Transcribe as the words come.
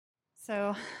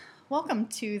So, welcome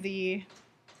to the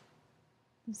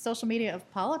Social Media of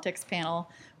Politics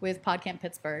panel with PodCamp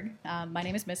Pittsburgh. My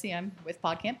name is Missy. I'm with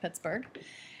PodCamp Pittsburgh.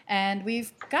 And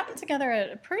we've gotten together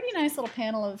a pretty nice little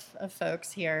panel of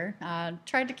folks here.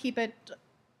 Tried to keep it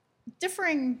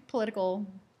differing political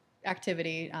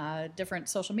activity, different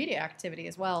social media activity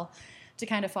as well, to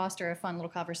kind of foster a fun little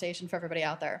conversation for everybody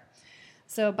out there.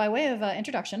 So by way of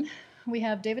introduction, we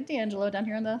have David D'Angelo down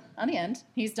here on the end.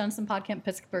 He's done some PodCamp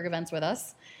Pittsburgh events with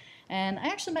us. And I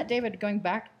actually met David going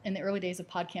back in the early days of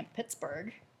PodCamp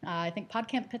Pittsburgh. I think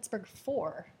PodCamp Pittsburgh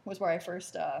 4 was where I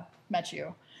first met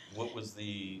you. What was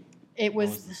the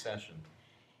session?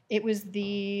 It was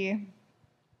the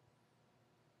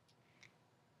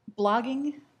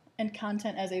blogging and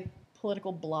content as a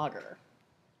political blogger.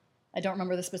 I don't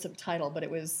remember the specific title, but it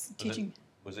was teaching.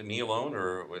 Was it me alone,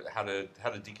 or how to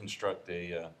deconstruct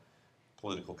a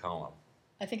political column?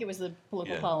 I think it was the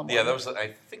political column. Yeah, that was.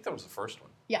 I think that was the first one.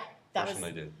 Yeah, that was. First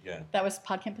one I did. Yeah. That was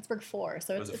PodCamp Pittsburgh 4.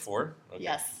 So was it 4? Okay.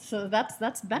 Yes. So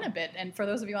that's been a bit. And for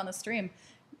those of you on the stream,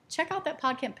 check out that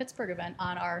PodCamp Pittsburgh event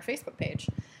on our Facebook page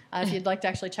if you'd like to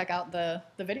actually check out the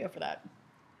video for that.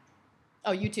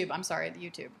 Oh, YouTube. I'm sorry, the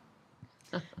YouTube.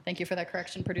 Thank you for that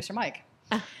correction, producer Mike.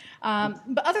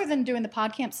 But other than doing the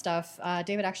PodCamp stuff,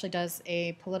 David actually does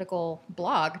a political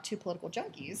blog, Two Political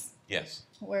Junkies. Yes.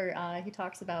 Where he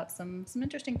talks about some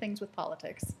interesting things with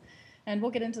politics. And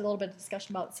we'll get into a little bit of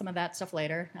discussion about some of that stuff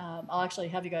later. I'll actually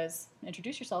have you guys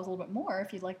introduce yourselves a little bit more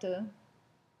if you'd like to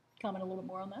comment a little bit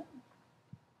more on that.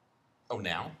 Oh,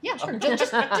 now? Yeah, sure.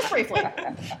 just briefly.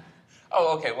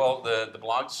 Oh, okay. Well, the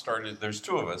blog started, there's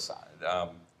two of us.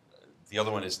 The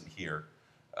other one isn't here.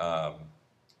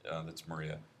 That's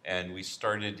Maria. And we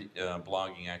started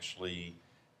blogging actually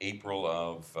April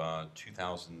of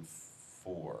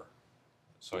 2004.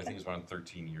 So I think it was around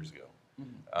 13 years ago.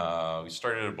 Mm-hmm. We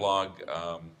started a blog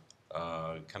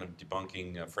kind of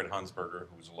debunking Fred Hansberger,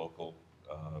 who was a local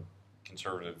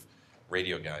conservative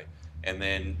radio guy. And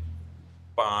then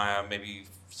by maybe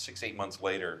 6-8 months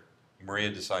later, Maria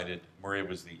was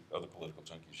the other political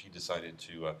junkie. She decided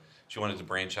she wanted to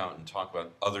branch out and talk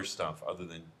about other stuff other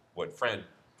than what Fred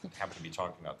happened to be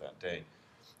talking about that day.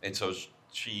 And so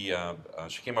she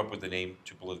came up with the name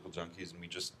Two Political Junkies, and we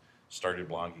just started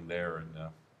blogging there, and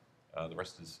the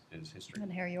rest is history.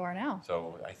 And here you are now.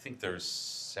 So I think there's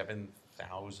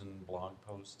 7,000 blog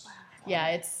posts. Wow. Yeah,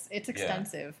 it's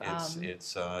extensive. Yeah,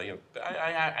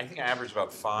 I think I average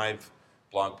about 5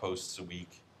 blog posts a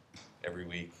week, every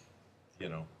week,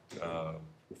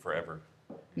 forever.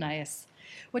 Nice.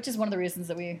 Which is one of the reasons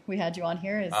that we had you on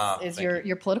here is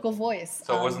your political voice.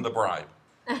 So it wasn't the bribe.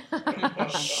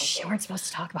 Shh, you weren't supposed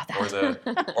to talk about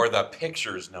that. Or the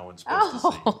pictures no one's supposed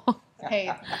to see.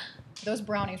 Hey, those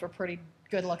brownies were pretty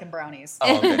good-looking brownies.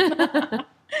 Oh, okay.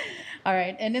 All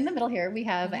right, and in the middle here we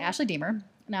have Ashley Deemer.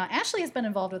 Now, Ashley has been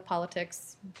involved with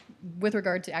politics with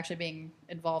regard to actually being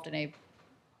involved in a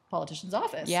politician's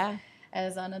office. Yeah.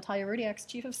 As Natalia Rudiak's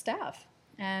chief of staff.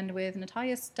 And with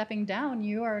Natalia stepping down,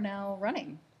 you are now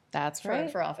running. That's right.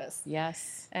 For office.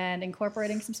 Yes. And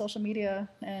incorporating some social media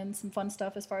and some fun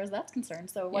stuff as far as that's concerned.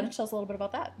 So why don't you tell us a little bit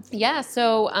about that? Yeah,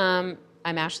 so I'm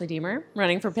Ashley Deemer,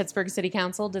 running for Pittsburgh City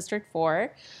Council, District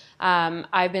 4.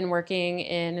 I've been working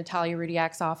in Natalia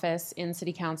Rudiak's office in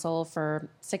City Council for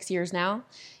 6 years now.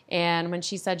 And when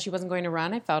she said she wasn't going to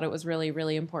run, I felt it was really,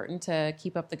 really important to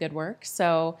keep up the good work.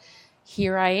 So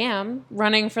here I am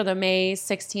running for the May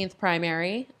 16th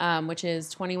primary, which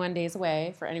is 21 days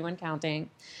away for anyone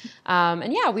counting.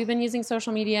 And yeah, we've been using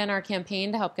social media in our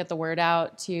campaign to help get the word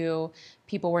out to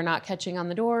people we're not catching on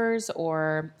the doors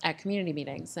or at community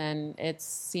meetings. And it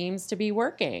seems to be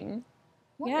working.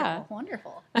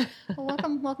 Wonderful. Well,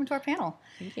 welcome to our panel.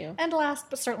 Thank you. And last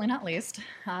but certainly not least,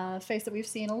 a face that we've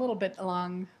seen a little bit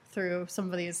along through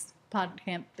some of these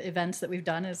PodCamp events that we've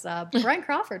done is Brian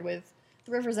Crawford with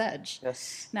The River's Edge.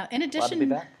 Yes. Now, in addition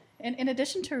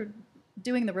to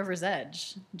doing The River's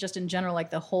Edge, just in general, like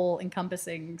the whole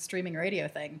encompassing streaming radio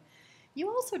thing, you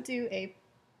also do a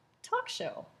talk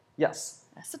show. Yes.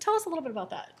 So tell us a little bit about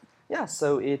that. Yeah,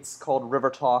 so it's called River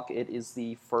Talk. It is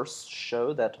the first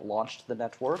show that launched the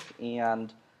network,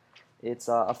 and it's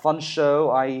a fun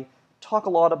show. I talk a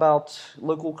lot about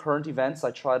local current events.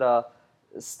 I try to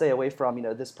stay away from,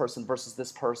 this person versus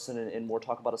this person and more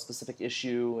talk about a specific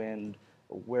issue and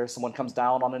where someone comes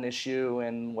down on an issue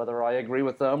and whether I agree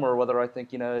with them or whether I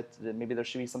think, maybe there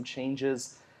should be some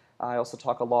changes. I also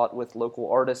talk a lot with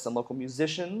local artists and local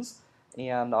musicians,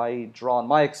 and I draw on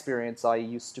my experience. I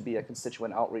used to be a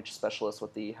constituent outreach specialist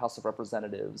with the House of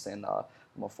Representatives, and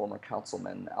I'm a former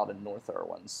councilman out in North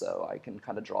Erwin, so I can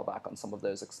kind of draw back on some of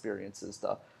those experiences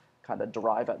to kind of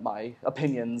derive at my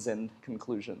opinions and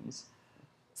conclusions.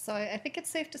 So I think it's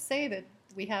safe to say that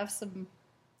we have some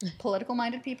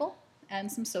political-minded people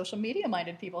and some social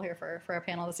media-minded people here for our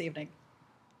panel this evening.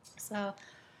 So,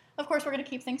 of course, we're going to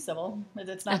keep things civil.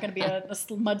 It's not going to be a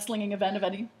mudslinging event of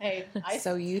any. Hey,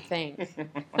 So you think?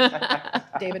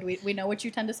 David, we know what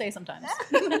you tend to say sometimes.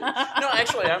 No,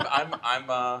 actually, I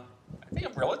think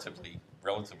I'm relatively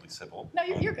civil. No,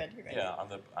 you're good. You're good. Yeah,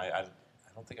 I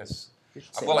don't think You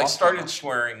should say well, I off started camera.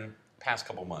 swearing past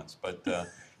couple months, but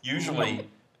usually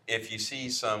if you see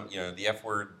some, the F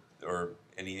word or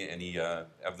any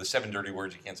of the 7 dirty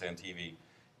words you can't say on TV,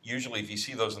 usually if you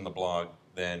see those in the blog,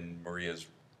 then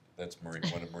that's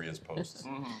one of Maria's posts.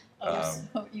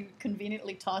 So you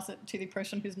conveniently toss it to the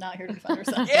person who's not here to defend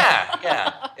herself.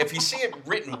 Yeah. If you see it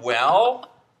written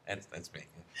well, that's me.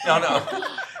 No.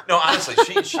 Honestly,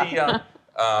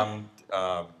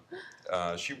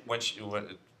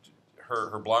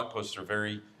 her blog posts are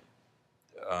very,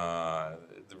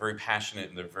 they're very passionate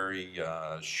and they're very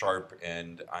sharp,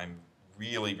 and I'm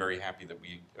really very happy that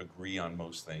we agree on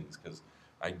most things, because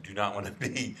I do not want to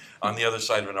be on the other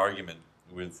side of an argument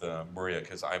with Maria,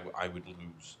 because I would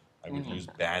lose. I would lose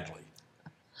badly.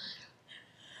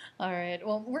 All right.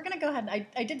 Well, we're going to go ahead.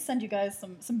 I did send you guys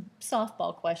some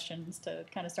softball questions to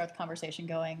kind of start the conversation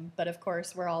going. But, of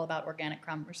course, we're all about organic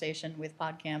conversation with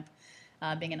PodCamp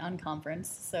being an unconference.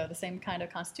 So the same kind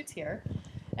of constitutes here.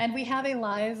 And we have a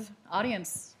live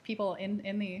audience, people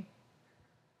in the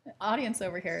audience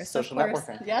over here. So Social of course,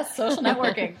 networking. Yes, social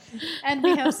networking. And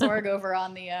we have Sorg over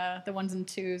on the ones and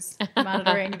twos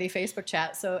monitoring the Facebook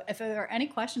chat. So if there are any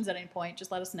questions at any point, just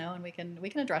let us know and we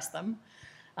can address them.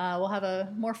 We'll have a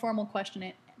more formal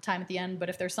question time at the end, but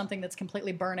if there's something that's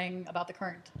completely burning about the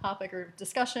current topic or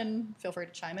discussion, feel free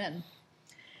to chime in.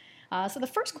 So the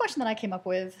first question that I came up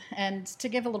with, and to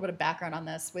give a little bit of background on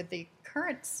this, with the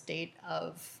current state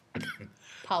of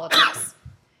politics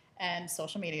and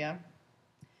social media,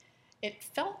 it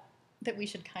felt that we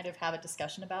should kind of have a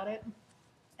discussion about it.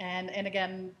 And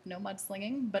again, no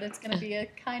mudslinging, but it's going to be a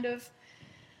kind of...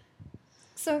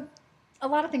 So a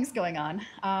lot of things going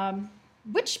on.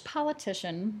 Which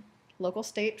politician, local,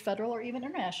 state, federal, or even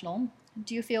international,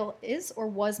 do you feel is or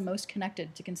was most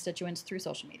connected to constituents through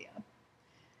social media?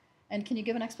 And can you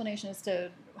give an explanation as to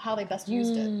how they best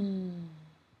used it?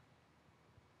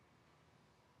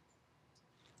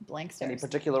 Blank Any stares.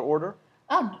 particular order?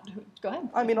 Oh, go ahead.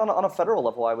 I mean, on a federal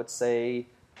level, I would say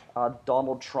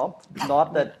Donald Trump.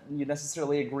 Not that you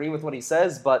necessarily agree with what he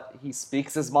says, but he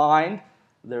speaks his mind.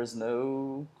 There's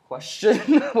no question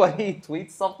when he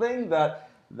tweets something that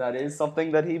is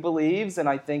something that he believes. And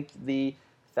I think the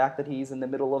fact that he's in the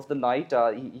middle of the night,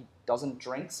 he doesn't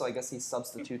drink, so I guess he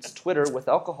substitutes Twitter with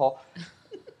alcohol.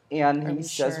 And he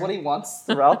says what he wants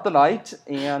throughout the night.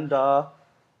 And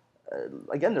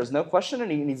again, there's no question,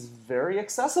 and he's very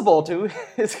accessible to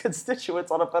his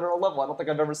constituents on a federal level. I don't think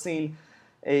I've ever seen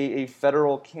a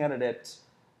federal candidate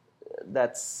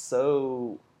that's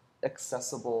so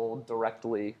accessible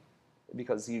directly,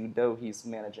 because he's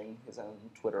managing his own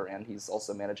Twitter and he's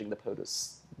also managing the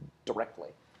POTUS directly.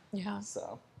 Yeah.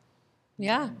 So,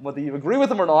 Yeah. whether you agree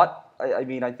with him or not, I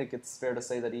mean, I think it's fair to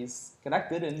say that he's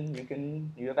connected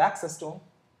and you have access to him.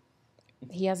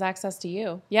 He has access to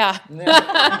you. Yeah.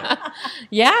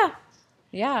 Yeah.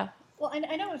 Yeah. Well,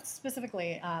 I know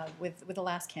specifically with the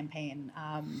last campaign,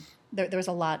 there was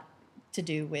a lot to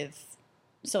do with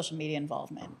social media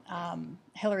involvement.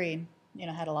 Hillary,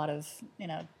 had a lot of,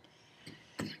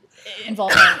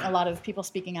 involvement, a lot of people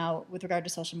speaking out with regard to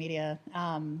social media. Do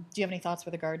you have any thoughts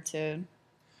with regard to?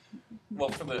 Well,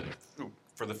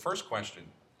 for the first question,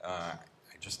 I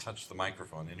just touched the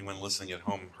microphone. Anyone listening at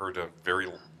home heard a very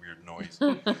weird noise.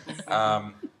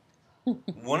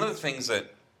 One of the things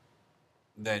that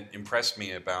impressed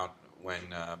me about when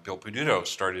Bill Peduto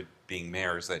started being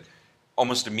mayor is that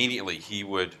almost immediately he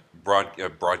would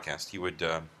broadcast. He would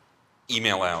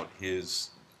email out his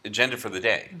agenda for the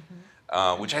day,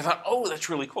 which I thought, oh, that's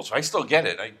really cool. So I still get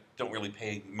it. I don't really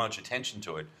pay much attention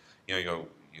to it. You go,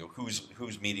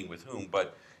 who's meeting with whom,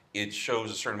 but it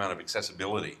shows a certain amount of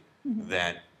accessibility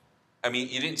that. I mean,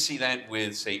 you didn't see that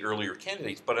with, say, earlier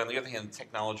candidates, but on the other hand,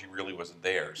 technology really wasn't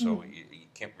there. So you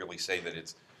can't really say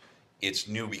that it's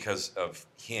new because of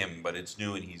him, but it's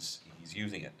new and he's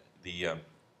using it. I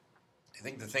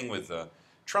think the thing with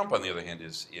Trump, on the other hand,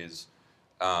 is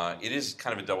it is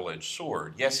kind of a double-edged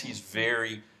sword. Yes, he's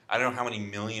very. I don't know how many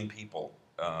million people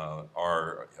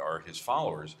are his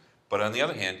followers, but on the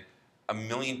other hand, 1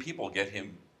 million people get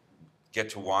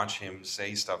to watch him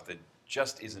say stuff that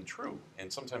just isn't true,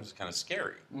 and sometimes it's kind of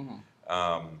scary.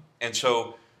 And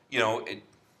so,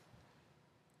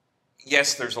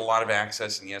 yes, there's a lot of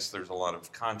access, and yes, there's a lot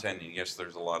of content, and yes,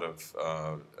 there's a lot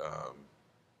of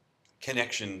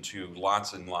connection to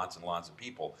lots and lots and lots of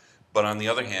people. But on the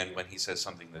other hand, when he says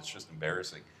something that's just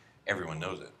embarrassing, everyone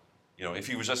knows it. You know, if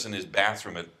he was just in his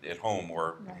bathroom at home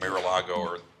or Mar-a-Lago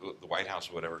or the White House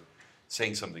or whatever,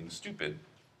 saying something stupid,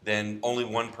 then only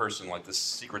one person, like the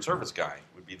Secret Service guy,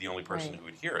 would be the only person who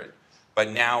would hear it.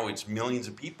 But now it's millions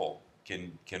of people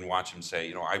can watch him say,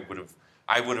 you know, I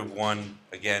would have won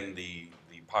again the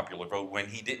popular vote when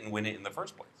he didn't win it in the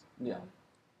first place. Yeah.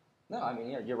 No, I mean,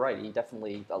 yeah, you're right. He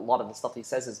definitely, a lot of the stuff he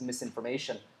says is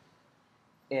misinformation.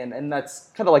 And that's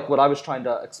kind of like what I was trying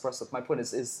to express with my point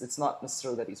is it's not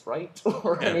necessarily that he's right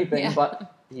or anything,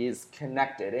 but he's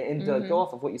connected. And to go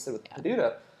off of what you said with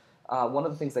Peduta, one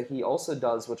of the things that he also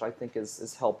does, which I think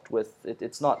is helped with,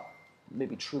 it's not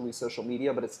maybe truly social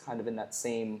media, but it's kind of in that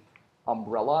same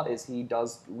umbrella, is he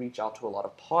does reach out to a lot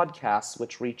of podcasts,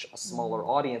 which reach a smaller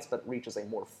audience, but reaches a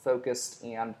more focused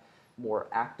and more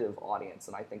active audience.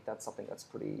 And I think that's something that's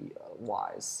pretty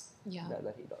wise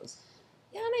that he does.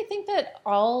 Yeah, and I think that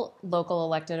all local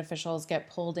elected officials get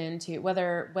pulled into,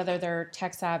 whether they're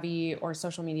tech savvy or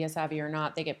social media savvy or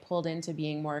not, they get pulled into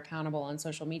being more accountable on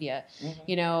social media.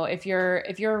 You know, if you're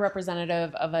a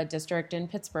representative of a district in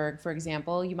Pittsburgh, for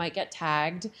example, you might get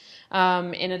tagged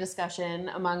in a discussion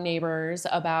among neighbors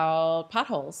about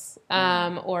potholes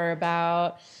or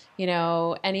about, you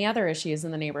know, any other issues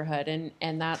in the neighborhood.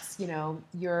 And that's, you know,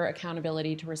 your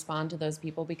accountability to respond to those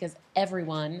people, because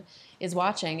everyone is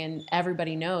watching and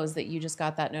everybody knows that you just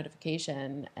got that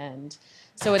notification. And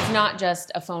so it's not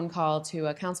just a phone call to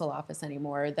a council office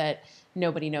anymore that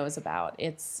nobody knows about.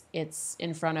 It's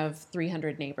in front of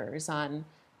 300 neighbors on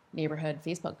neighborhood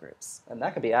Facebook groups. And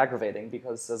that could be aggravating,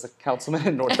 because as a councilman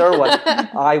in North Irwin,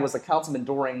 I was a councilman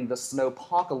during the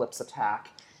snowpocalypse attack.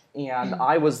 And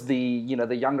I was the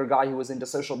younger guy who was into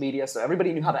social media, so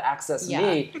everybody knew how to access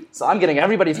me. So I'm getting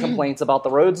everybody's complaints about the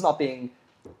roads not being,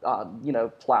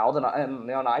 plowed, and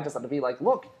I just had to be like,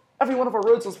 look, every one of our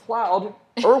roads was plowed.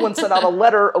 Irwin sent out a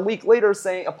letter a week later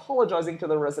apologizing to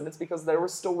the residents because there were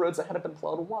still roads that hadn't been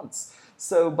plowed once.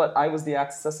 So, but I was the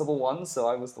accessible one, so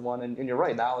I was the one, and you're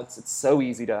right. Now it's so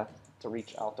easy to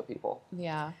reach out to people.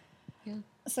 Yeah.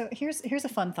 So here's a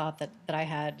fun thought that I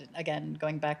had, again,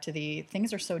 going back to the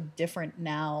things are so different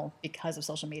now because of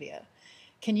social media.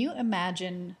 Can you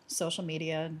imagine social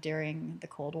media during the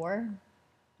Cold War?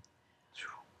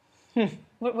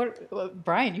 What,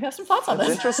 Brian, you have some thoughts on this?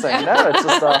 It's interesting. No, it's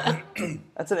just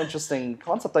that's an interesting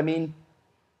concept. I mean,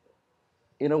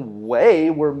 in a way,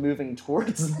 we're moving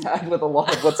towards that with a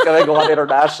lot of what's going on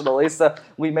internationally, so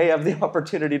we may have the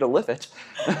opportunity to live it.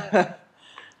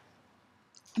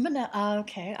 I'm gonna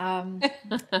okay.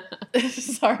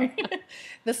 Sorry,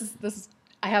 this is.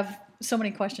 I have so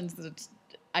many questions that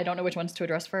I don't know which ones to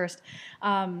address first.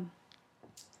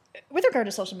 With regard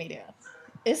to social media,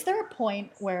 is there a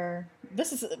point where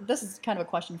this is kind of a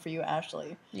question for you,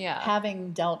 Ashley? Yeah.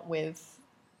 Having dealt with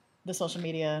the social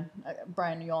media,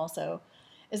 Brian, you also.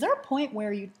 Is there a point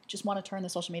where you just want to turn the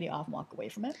social media off and walk away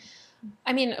from it?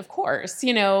 I mean, of course,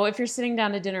 you know, if you're sitting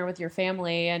down to dinner with your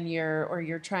family and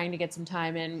you're trying to get some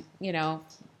time in, you know,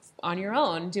 on your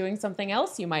own, doing something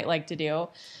else you might like to do,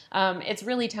 it's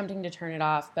really tempting to turn it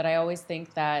off. But I always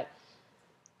think that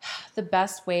the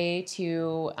best way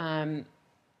to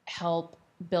help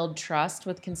build trust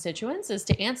with constituents is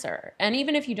to answer. And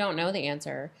even if you don't know the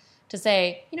answer, to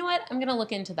say, you know what, I'm going to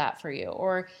look into that for you.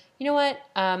 Or, you know what,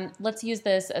 let's use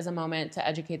this as a moment to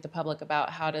educate the public about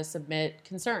how to submit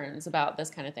concerns about this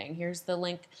kind of thing. Here's the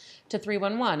link to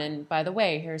 311. And by the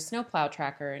way, here's Snowplow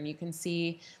Tracker. And you can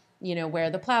see, you know, where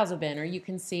the plows have been, or you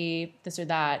can see this or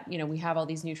that. You know, we have all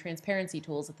these new transparency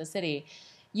tools at the city.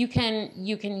 You can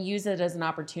use it as an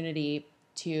opportunity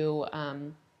to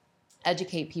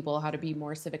educate people how to be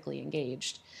more civically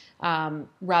engaged,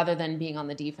 rather than being on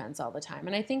the defense all the time.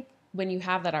 And I think when you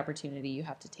have that opportunity, you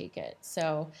have to take it.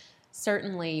 So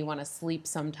certainly you want to sleep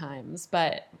sometimes,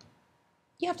 but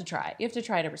you have to try. You have to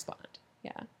try to respond.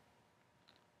 Yeah.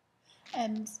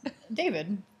 And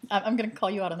David, I'm going to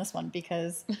call you out on this one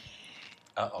because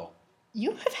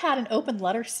you have had an open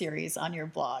letter series on your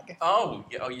blog. Oh,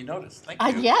 you noticed. Thank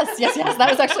you. Yes. That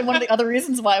was actually one of the other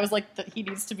reasons why I was like, that he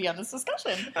needs to be on this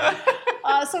discussion.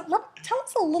 So tell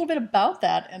us a little bit about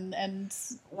that. And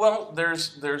Well,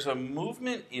 there's a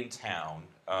movement in town,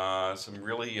 some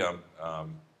really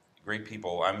great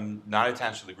people. I'm not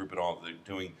attached to the group at all. They're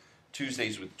doing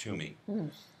Tuesdays with Toomey.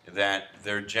 That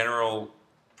their general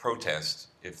protest,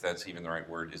 if that's even the right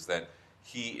word, is that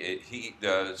he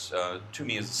does.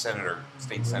 Toomey is the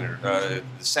state senator, the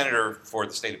senator for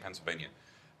the state of Pennsylvania,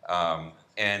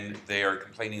 and they are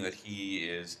complaining that he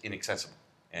is inaccessible.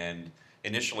 And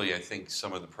initially, I think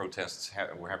some of the protests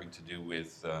were having to do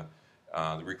with the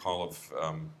recall of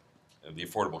the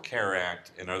Affordable Care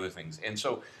Act and other things. And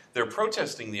so they're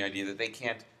protesting the idea that they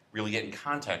can't really get in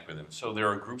contact with him. So there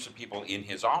are groups of people in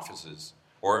his offices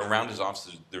or around his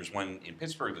offices. There's one in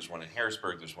Pittsburgh, there's one in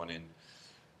Harrisburg, there's one in,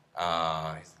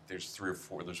 there's 3 or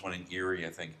 4, there's one in Erie, I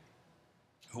think,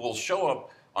 who will show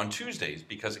up on Tuesdays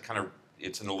because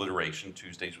it's an alliteration,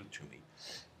 Tuesdays with Toomey.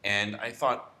 And I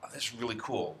thought, oh, this is really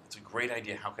cool. It's a great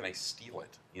idea. How can I steal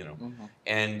it? Mm-hmm.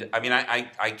 And I mean,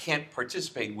 I can't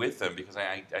participate with them because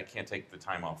I can't take the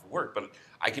time off of work, but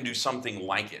I can do something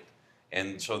like it.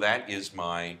 And so that is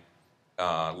my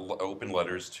open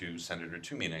letters to Senator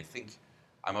Toomey, and I think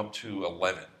I'm up to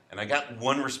 11. And I got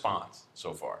one response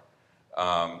so far.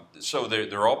 So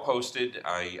they're all posted.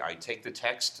 I take the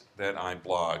text that I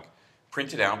blog,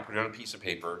 print it out, put it on a piece of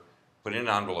paper, put it in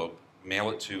an envelope,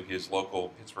 mail it to his local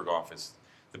Pittsburgh office.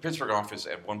 The Pittsburgh office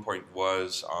at one point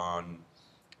was on,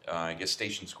 I guess,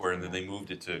 Station Square, and then they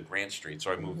moved it to Grant Street,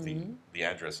 so I moved the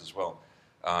address as well.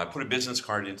 I put a business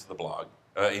card into the blog,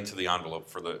 into the envelope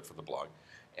for the blog.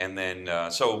 And then,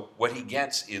 so what he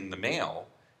gets in the mail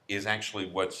is actually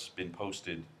what's been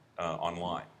posted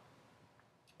online.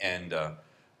 And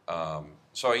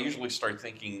so I usually start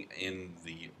thinking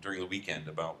during the weekend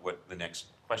about what the next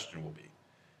question will be.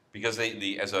 Because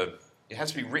it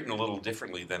has to be written a little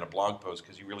differently than a blog post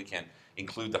because you really can't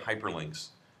include the hyperlinks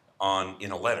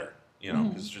in a letter,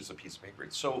 because it's just a piece of paper.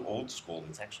 It's so old school.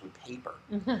 It's actually paper.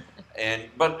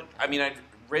 But I mean, I've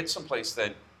read someplace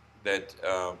that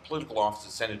political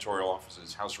offices, senatorial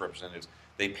offices, House of Representatives,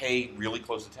 they pay really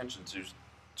close attention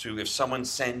to if someone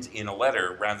sends in a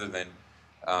letter rather than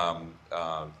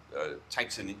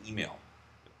types in an email,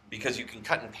 because you can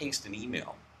cut and paste an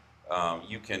email.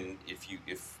 You can, if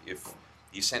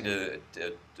you send a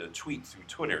tweet through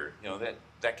Twitter,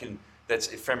 that's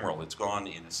ephemeral. It's gone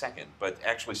in a second. But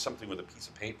actually, something with a piece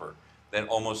of paper that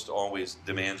almost always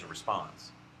demands a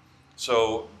response.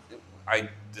 So I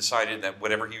decided that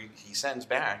whatever he sends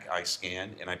back, I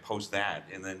scan and I post that,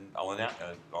 and then I'll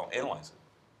analyze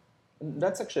it.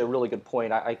 That's actually a really good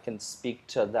point. I can speak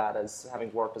to that as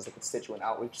having worked as a constituent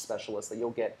outreach specialist, that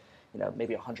you'll get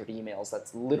maybe 100 emails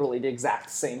that's literally the exact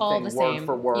same thing, word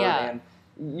for word, and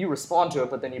you respond to it,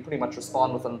 but then you pretty much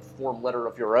respond with a form letter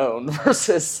of your own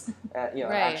versus an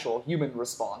actual human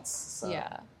response. So.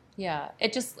 Yeah.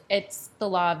 It's the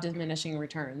law of diminishing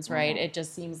returns, right? It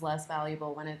just seems less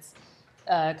valuable when it's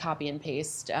copy and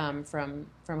paste from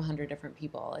 100 different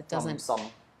people. It doesn't.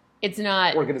 It's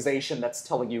not organization that's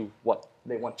telling you what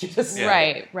they want you to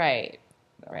say. Right.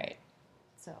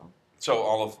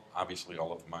 So obviously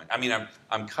all of mine. I mean,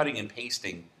 I'm cutting and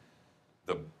pasting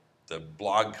the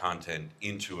blog content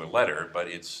into a letter, but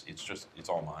it's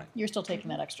all mine. You're still taking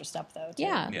that extra step though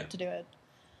to do it.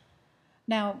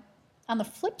 Now, on the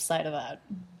flip side of that,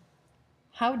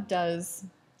 how does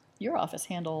your office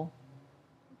handle,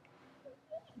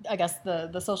 I guess,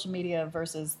 the social media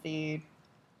versus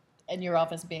and your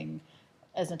office being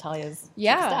as Natalia's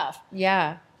staff?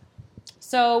 Yeah.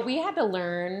 So we had to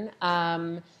learn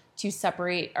to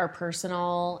separate our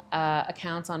personal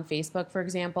accounts on Facebook, for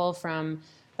example, from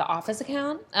the office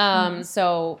account.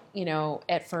 So,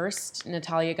 at first,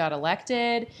 Natalia got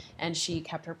elected, and she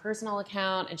kept her personal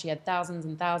account, and she had thousands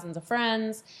and thousands of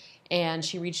friends, and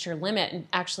she reached her limit and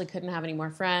actually couldn't have any more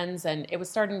friends, and it was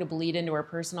starting to bleed into her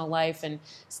personal life, and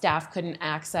staff couldn't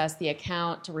access the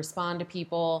account to respond to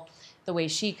people the way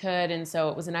she could, and so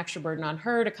it was an extra burden on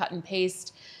her to cut and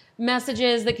paste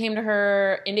messages that came to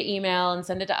her into email and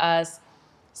send it to us.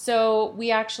 So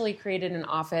we actually created an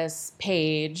office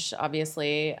page,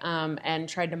 obviously, and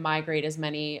tried to migrate as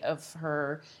many of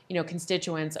her,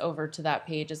 constituents over to that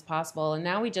page as possible. And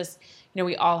now we just,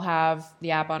 we all have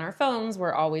the app on our phones.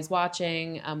 We're always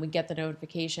watching. We get the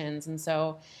notifications. And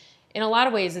so in a lot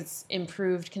of ways, it's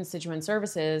improved constituent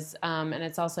services. And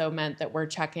it's also meant that we're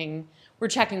checking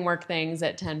work things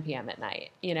at 10 p.m. at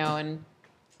night, and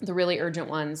the really urgent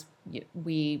ones,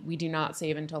 we do not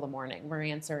save until the morning. We're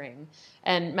answering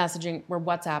and messaging. We're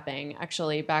WhatsApping,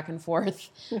 actually, back and forth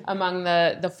among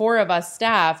the 4 of us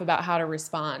staff about how to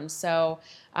respond. So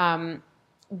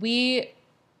we're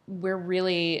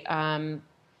really, I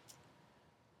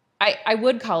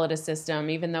would call it a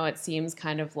system, even though it seems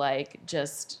kind of like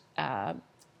just, I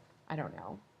don't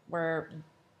know,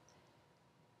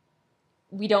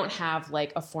 we don't have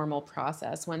like a formal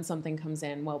process when something comes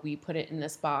in. Well, we put it in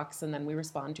this box and then we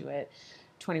respond to it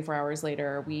 24 hours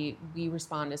later, we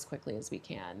respond as quickly as we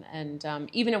can. And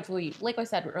even if we, like I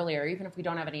said earlier, even if we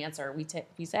don't have an answer, we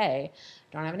say,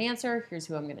 don't have an answer, here's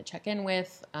who I'm going to check in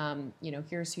with,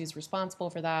 here's who's responsible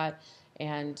for that,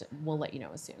 and we'll let you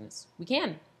know as soon as we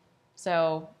can.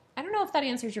 So I don't know if that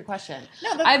answers your question.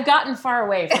 No, I've gotten far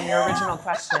away from your original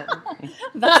question.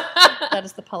 That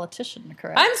is the politician,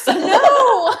 correct? I'm so,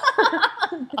 no!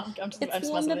 I'm just It's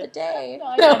the messing end of with the you. day. No,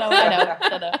 I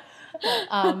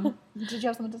know. Did you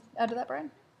have something to add to that, Brian?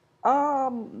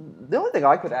 The only thing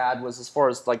I could add was as far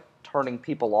as like turning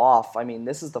people off. I mean,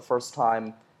 this is the first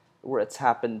time where it's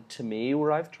happened to me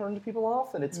where I've turned people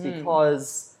off, and it's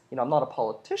because I'm not a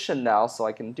politician now, so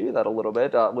I can do that a little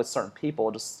bit with certain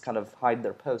people, just kind of hide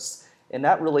their posts. And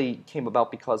that really came about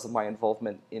because of my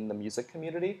involvement in the music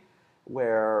community,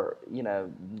 where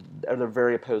they're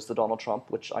very opposed to Donald Trump,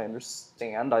 which I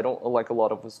understand. I don't like a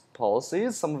lot of his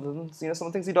policies. Some of them, some of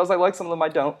the things he does I like, some of them I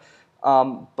don't.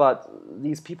 But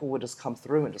these people would just come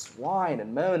through and just whine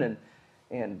and moan and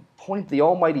point the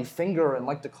almighty finger and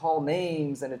like to call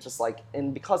names, and it's just like,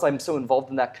 and because I'm so involved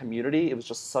in that community, it was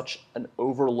just such an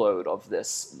overload of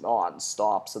this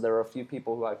non-stop. So there are a few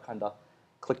people who I've kind of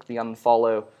clicked the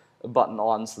unfollow button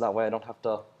on, so that way I don't have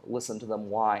to listen to them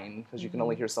whine, because you can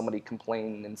only hear somebody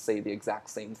complain and say the exact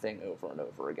same thing over and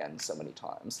over again so many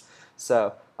times.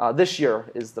 So this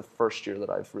year is the first year that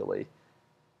I've really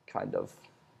kind of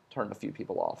turned a few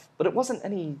people off. But it wasn't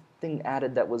anything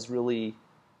added that was really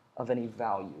of any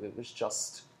value. It was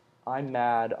just, I'm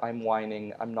mad, I'm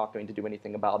whining, I'm not going to do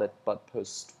anything about it but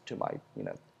post to my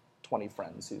 20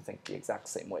 friends who think the exact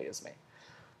same way as me.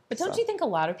 But don't you think a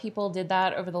lot of people did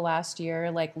that over the last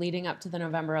year, like leading up to the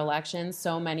November election?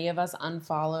 So many of us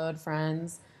unfollowed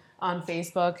friends on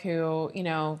Facebook who,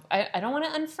 I don't want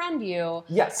to unfriend you.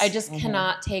 Yes. I just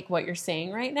cannot take what you're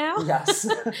saying right now. Yes.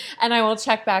 And I will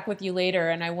check back with you later,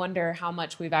 and I wonder how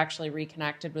much we've actually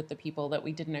reconnected with the people that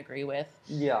we didn't agree with.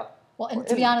 Yeah. Well, and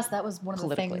to be honest, that was one of the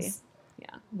Politically. things.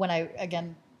 Yeah. When I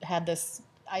again had this,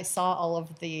 I saw all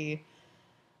of the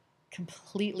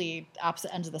completely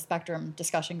opposite ends of the spectrum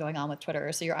discussion going on with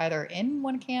Twitter. So you're either in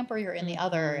one camp or you're in the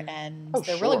other, and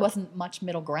there really wasn't much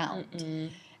middle ground.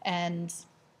 And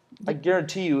I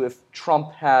guarantee you, if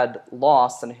Trump had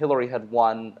lost and Hillary had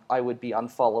won, I would be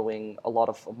unfollowing a lot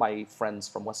of my friends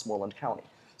from Westmoreland County.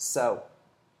 So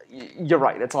you're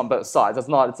right; it's on both sides. It's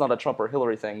not a Trump or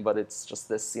Hillary thing, but it's just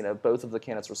this. Both of the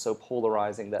candidates were so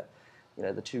polarizing that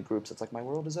the two groups. It's like, my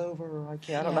world is over. I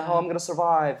don't know how I'm going to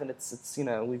survive, and it's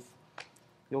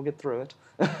you'll get through it.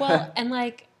 Well, and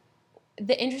like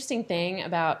the interesting thing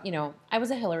about I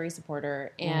was a Hillary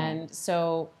supporter, and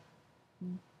so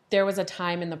there was a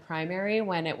time in the primary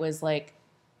when it was like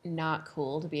not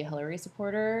cool to be a Hillary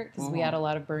supporter because we had a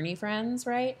lot of Bernie friends,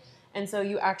 right? And so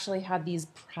you actually had these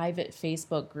private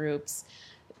Facebook groups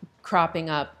cropping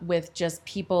up with just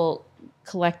people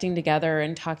collecting together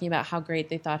and talking about how great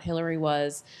they thought Hillary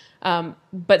was,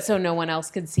 but so no one else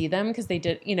could see them because they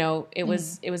did. It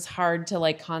was hard to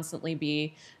like constantly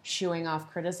be shooing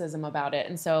off criticism about it,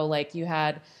 and so like you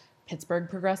had Pittsburgh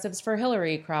Progressives for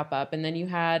Hillary crop up, and then you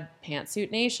had Pantsuit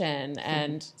Nation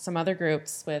and some other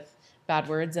groups with bad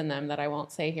words in them that I won't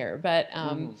say here. But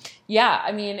yeah,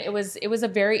 I mean, it was a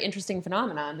very interesting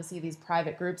phenomenon to see these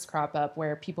private groups crop up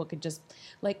where people could just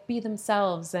like be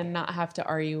themselves and not have to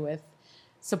argue with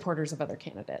supporters of other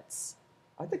candidates.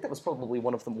 I think that was probably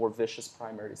one of the more vicious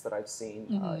primaries that I've seen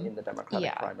in the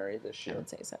Democratic primary this year. I would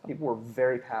say so. People were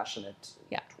very passionate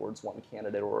towards one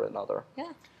candidate or another.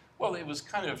 Yeah. Well, it was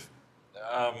kind of,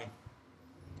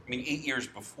 8 years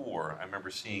before, I remember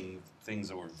seeing things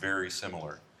that were very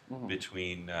similar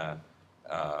between the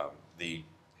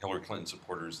Hillary Clinton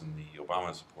supporters and the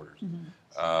Obama supporters.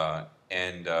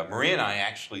 And Maria and I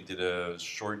actually did a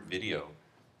short video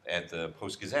at the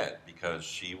Post-Gazette because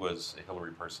she was a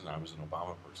Hillary person, I was an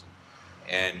Obama person.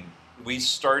 And we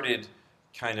started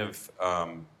kind of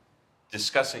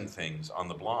discussing things on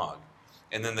the blog.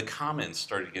 And then the comments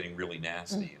started getting really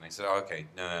nasty. And I said, okay,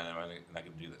 no, I'm not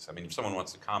going to do this. I mean, if someone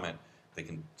wants to comment, they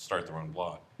can start their own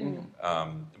blog.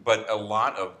 But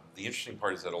the interesting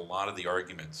part is that a lot of the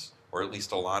arguments, or at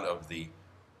least a lot of the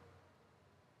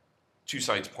two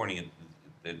sides pointing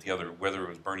at the other, whether it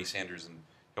was Bernie Sanders and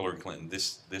Hillary Clinton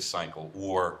this cycle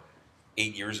or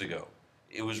 8 years ago,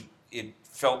 it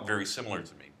felt very similar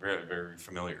to me, very, very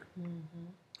familiar.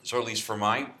 So at least from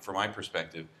my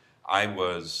perspective, I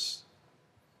would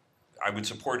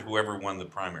support whoever won the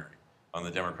primary on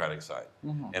the Democratic side.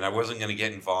 And I wasn't going to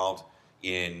get involved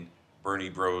in Bernie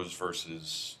Bros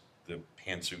versus the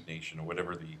Pantsuit Nation or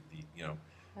whatever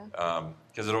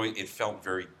because it felt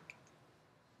very,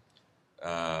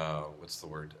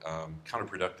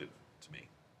 counterproductive to me.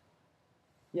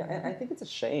 Yeah, and I think it's a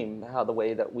shame how the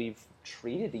way that we've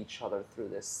treated each other through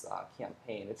this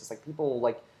campaign. It's just like people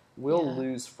like will Yeah.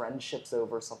 lose friendships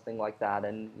over something like that,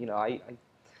 and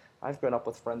I've grown up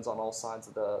with friends on all sides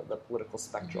of the political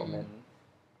spectrum, and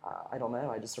I don't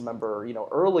know. I just remember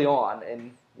early on,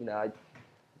 and I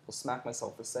will smack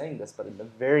myself for saying this, but in the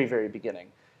very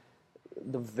beginning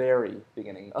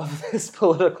of this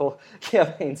political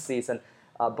campaign season,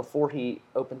 before he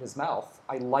opened his mouth,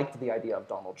 I liked the idea of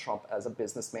Donald Trump as a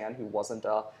businessman who wasn't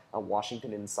a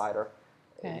Washington insider.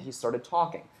 Okay. He started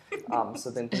talking. So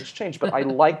then things changed. But I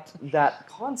liked that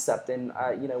concept. And,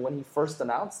 when he first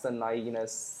announced, and I,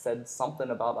 said something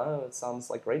about, oh, it sounds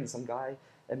like great. And some guy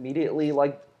immediately,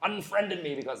 unfriended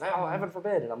me because, oh, heaven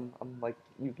forbid. And I'm like,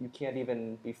 you can't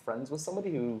even be friends with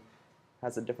somebody who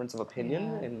has a difference of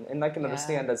opinion. Yeah. And I can Yeah.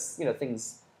 understand as,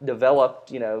 things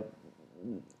developed,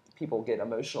 people get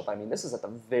emotional. But I mean, this is at the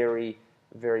very,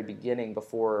 very beginning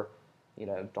before,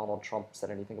 Donald Trump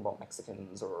said anything about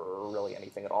Mexicans or really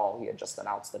anything at all. He had just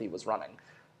announced that he was running.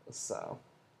 So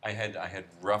I had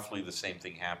roughly the same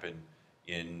thing happen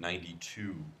in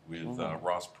 '92 with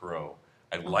Ross Perot.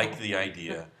 I liked the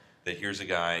idea that here's a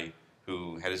guy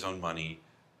who had his own money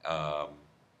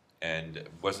and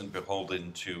wasn't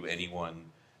beholden to anyone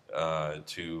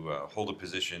to hold a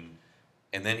position.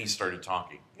 And then he started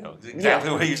talking.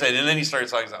 Exactly what you said. And then he started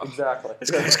talking. Oh, exactly,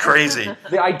 this guy's crazy.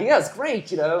 The idea is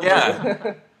great,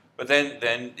 Yeah. But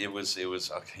then it was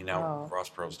okay. Now Oh. Ross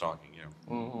Perot's talking.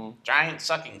 Giant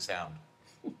sucking sound.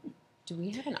 Do we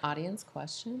have an audience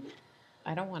question?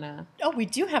 I don't want to. Oh, we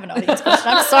do have an audience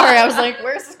question. I'm sorry. I was like,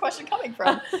 where's this question coming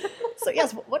from? So,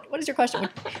 yes, what is your question?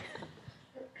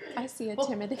 I see a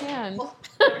timid hand.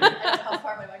 How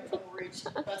far my microphone will reach.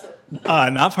 That's it.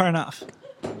 Not far enough.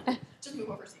 Just move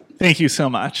over. Thank you so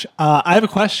much. I have a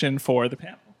question for the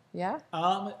panel. Yeah.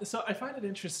 So I find it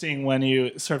interesting when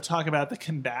you sort of talk about the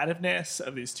combativeness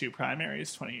of these two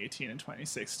primaries, 2018 and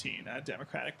 2016,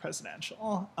 Democratic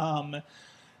presidential,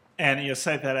 and you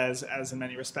cite that as in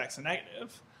many respects a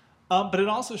negative. But it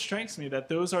also strikes me that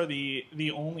those are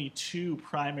the only two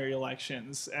primary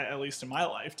elections, at least in my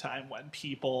lifetime, when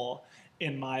people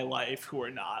in my life who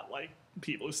are not like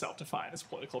people who self-define as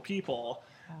political people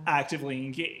actively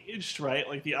engaged, right?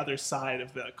 Like the other side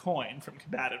of the coin from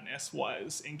combativeness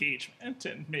was engagement,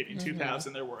 and maybe in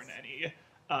 2000 there weren't any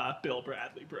Bill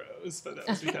Bradley bros, but that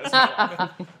was because no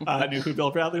one knew who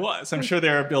Bill Bradley was. I'm sure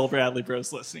there are Bill Bradley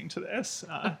bros listening to this,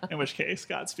 in which case,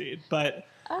 Godspeed. But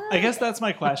I guess that's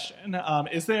my question.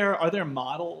 Are there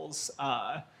models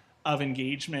of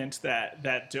engagement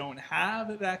that don't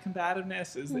have that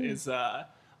combativeness? Is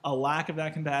a lack of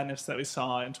that combativeness that we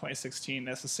saw in 2016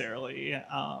 necessarily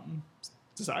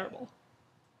desirable?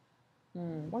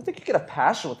 Well, I think you get a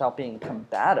passion without being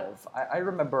combative. I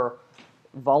remember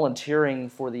volunteering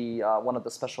for the one of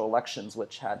the special elections,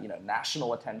 which had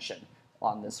national attention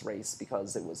on this race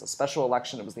because it was a special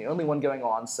election. It was the only one going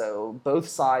on, so both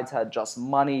sides had just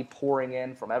money pouring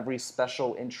in from every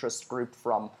special interest group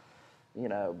from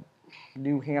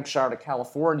New Hampshire to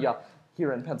California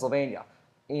here in Pennsylvania.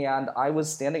 And I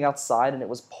was standing outside, and it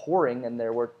was pouring, and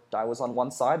I was on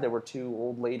one side, there were two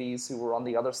old ladies who were on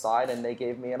the other side, and they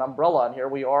gave me an umbrella, and here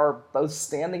we are both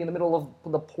standing in the middle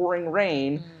of the pouring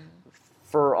rain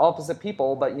for opposite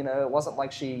people, but, it wasn't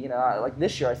like she, like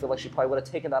this year, I feel like she probably would have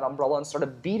taken that umbrella and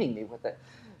started beating me with it.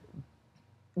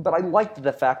 But I liked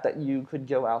the fact that you could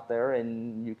go out there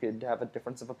and you could have a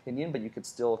difference of opinion, but you could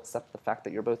still accept the fact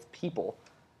that you're both people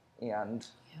and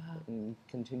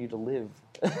continue to live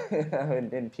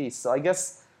in peace. So I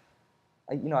guess,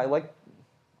 I like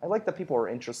that people are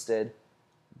interested,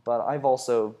 but I've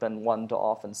also been one to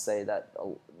often say that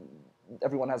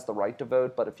everyone has the right to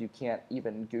vote, but if you can't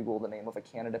even Google the name of a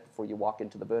candidate before you walk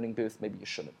into the voting booth, maybe you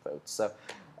shouldn't vote. So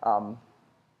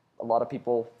a lot of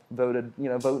people vote and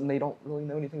they don't really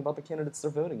know anything about the candidates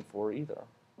they're voting for either.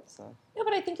 So. No,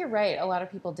 but I think you're right. A lot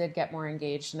of people did get more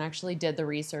engaged and actually did the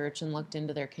research and looked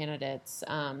into their candidates.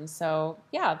 So,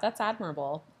 yeah, that's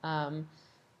admirable. I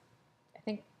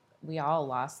think we all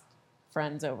lost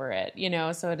friends over it,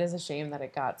 so it is a shame that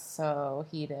it got so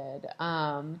heated.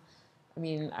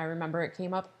 I remember it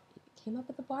came up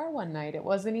at the bar one night. It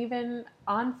wasn't even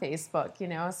on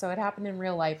Facebook, so it happened in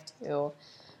real life too.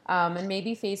 And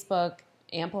maybe Facebook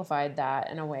amplified that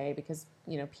in a way because,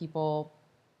 people,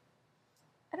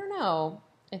 I don't know,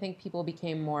 I think people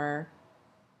became more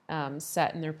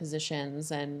set in their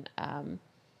positions and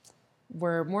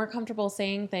were more comfortable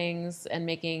saying things and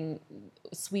making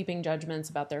sweeping judgments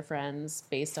about their friends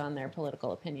based on their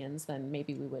political opinions than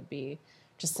maybe we would be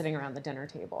just sitting around the dinner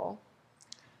table.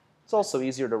 It's also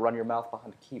easier to run your mouth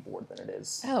behind a keyboard than it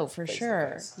is. Oh, for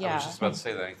sure. face-to-face. Yeah. I was just about to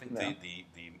say that. I think Yeah.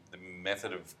 the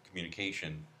method of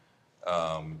communication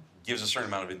gives a certain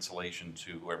amount of insulation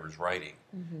to whoever's writing.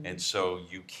 Mm-hmm. And so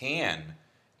you can,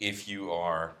 if you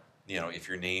are, if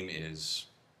your name is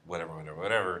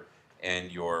whatever,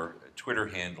 and your Twitter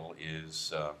handle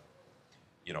is,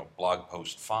 blog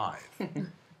post 5,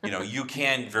 you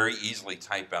can very easily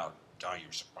type out, "Oh,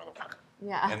 you're some motherfucker,"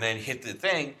 Yeah. and then hit the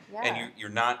thing, Yeah. and you're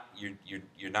not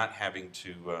having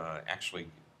to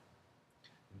actually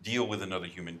deal with another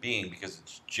human being because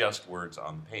it's just words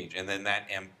on the page, and then that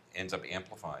ends up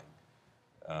amplifying.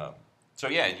 So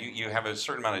yeah, you have a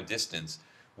certain amount of distance,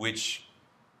 which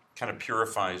kind of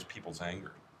purifies people's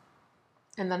anger.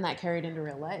 And then that carried into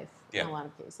real life Yeah. in a lot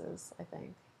of cases, I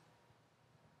think.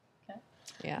 Okay.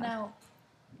 Yeah. Now,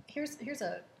 here's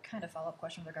a kind of follow-up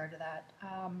question with regard to that.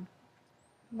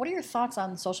 What are your thoughts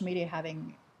on social media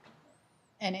having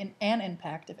an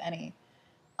impact, if any,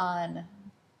 on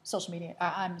social media?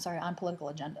 On political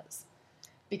agendas?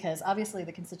 Because obviously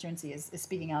the constituency is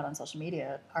speaking out on social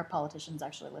media. Are politicians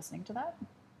actually listening to that?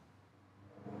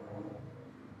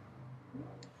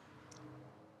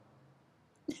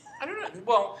 I don't know.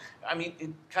 Well, I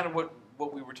mean, kind of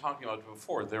what we were talking about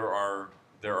before. There are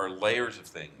layers of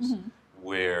things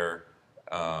where,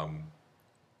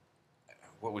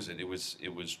 what was it? It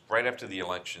was right after the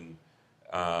election.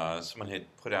 Someone had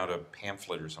put out a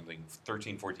pamphlet or something,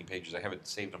 13, 14 pages. I have it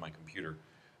saved on my computer.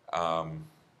 On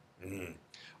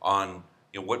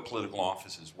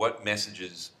what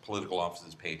messages political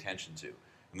offices pay attention to,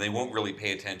 and they won't really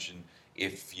pay attention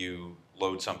if you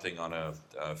load something on a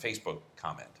Facebook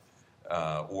comment,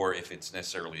 or if it's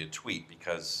necessarily a tweet,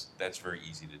 because that's very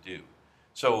easy to do.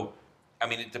 So, I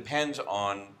mean, it depends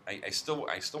on. I still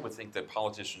would think that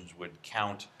politicians would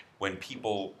count when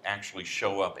people actually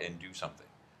show up and do something,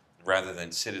 rather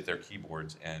than sit at their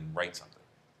keyboards and write something.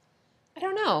 I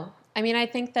don't know. I mean, I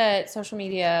think that social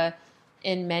media,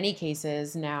 in many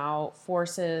cases now,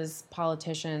 forces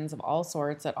politicians of all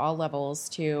sorts at all levels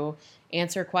to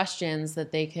answer questions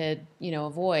that they could,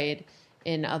 avoid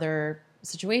in other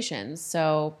situations.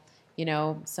 So,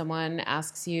 someone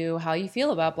asks you how you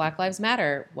feel about Black Lives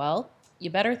Matter. Well, you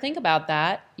better think about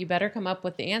that. You better come up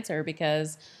with the answer,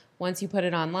 because once you put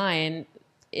it online,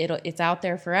 it's out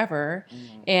there forever.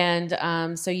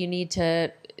 And so you need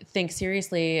to think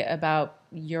seriously about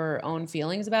your own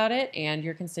feelings about it and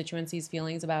your constituency's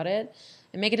feelings about it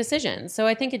and make a decision. So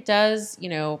I think it does,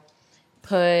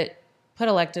 put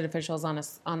elected officials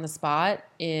on the spot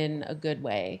in a good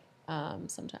way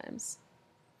sometimes.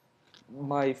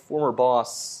 My former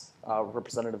boss,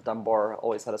 Representative Dunbar,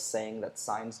 always had a saying that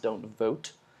signs don't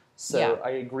vote. So Yeah.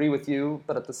 I agree with you,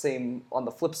 but on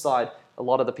the flip side, a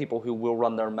lot of the people who will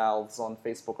run their mouths on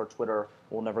Facebook or Twitter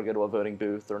will never go to a voting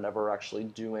booth or never actually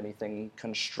do anything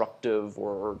constructive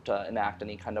or to enact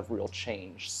any kind of real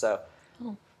change. So,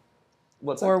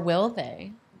 what's that? Or will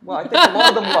they? Well, I think a lot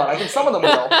of them will. I think some of them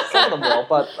will. Some of them will,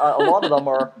 but a lot of them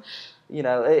are,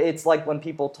 it's like when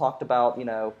people talked about,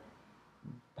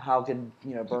 how could,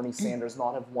 Bernie Sanders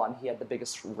not have won? He had the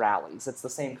biggest rallies. It's the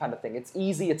same kind of thing. It's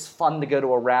easy. It's fun to go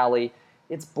to a rally.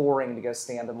 It's boring to go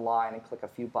stand in line and click a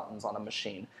few buttons on a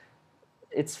machine.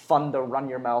 It's fun to run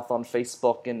your mouth on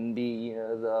Facebook and be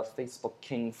the Facebook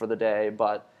king for the day,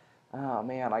 but, oh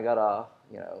man, I gotta,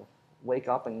 wake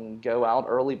up and go out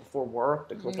early before work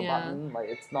to click a button. Like,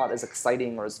 it's not as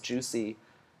exciting or as juicy.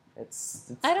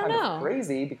 It's I don't kind know. of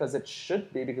crazy, because it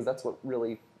should be, because that's what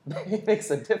really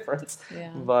makes a difference. Yeah.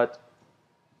 But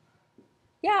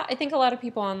yeah, I think a lot of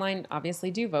people online obviously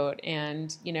do vote,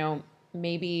 and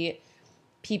maybe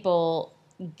people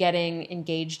getting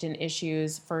engaged in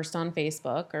issues first on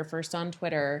Facebook or first on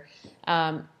Twitter,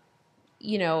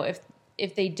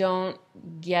 if they don't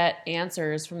get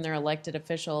answers from their elected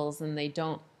officials and they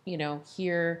don't,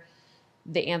 hear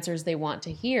the answers they want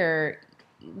to hear,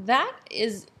 that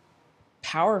is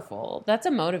powerful. That's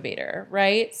a motivator,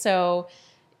 right? So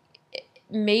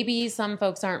maybe some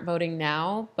folks aren't voting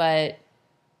now, but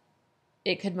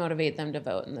it could motivate them to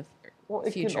vote in the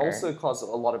future. Can also cause a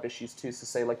lot of issues too. So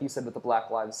say, like you said with the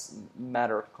Black Lives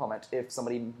Matter comment, if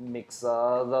somebody makes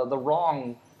the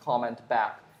wrong comment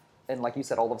back, and like you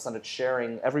said, all of a sudden it's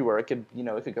sharing everywhere, it could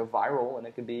go viral, and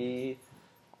it could be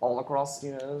all across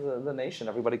the nation.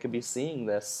 Everybody could be seeing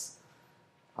this.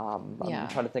 I'm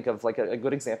trying to think of like a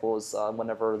good example is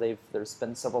whenever there's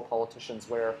been several politicians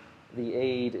where the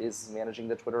aide is managing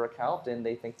the Twitter account, and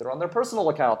they think they're on their personal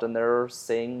account, and they're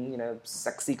saying,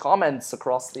 sexy comments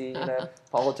across the,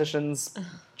 politician's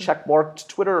checkmarked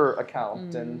Twitter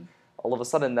account, and all of a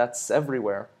sudden that's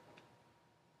everywhere.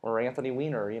 Or Anthony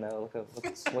Weiner,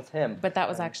 with him. But that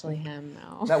was actually him,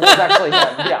 though. That was actually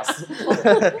him, yes.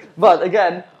 But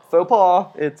again, faux pas.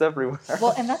 It's everywhere.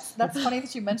 Well, and that's funny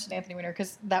that you mentioned Anthony Weiner,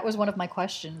 because that was one of my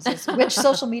questions: is which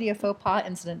social media faux pas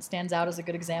incident stands out as a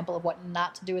good example of what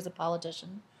not to do as a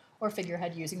politician or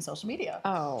figurehead using social media?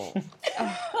 Oh,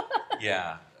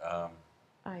 Yeah.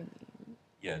 I mean,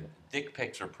 Yeah, dick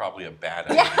pics are probably a bad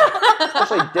idea.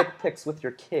 Especially dick pics with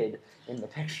your kid in the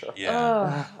picture. Yeah.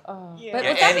 Yeah. But Yeah,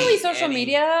 was that really any- social any-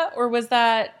 media, or was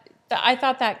that? I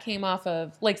thought that came off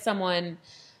of like someone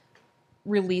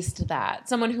released that.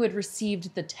 Someone who had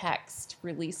received the text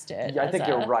released it. Yeah, I as think a-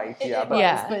 you're right. Yeah, It but was,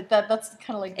 Yeah. but that's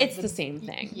kind of like It's the same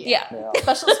thing. Yeah, Yeah.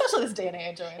 especially this day and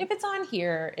age. I mean, If it's on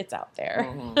here, it's out there.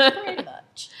 pretty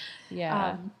much.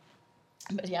 Yeah.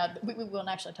 But yeah, we won't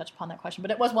actually touch upon that question, but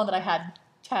it was one that I had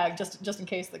tagged just in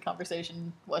case the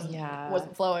conversation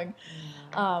wasn't flowing.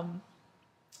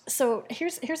 So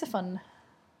here's a fun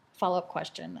follow-up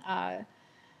question.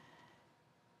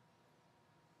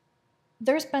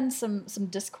 There's been some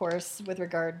discourse with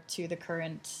regard to the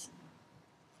current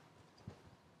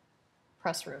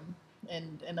press room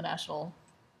in the National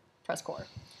Press Corps.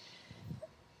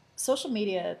 Social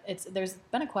media, there's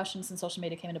been a question since social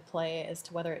media came into play as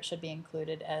to whether it should be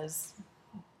included as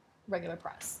regular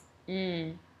press.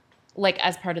 Like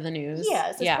as part of the news.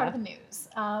 Yes, as part of the news.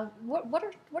 What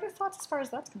are thoughts as far as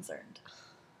that's concerned?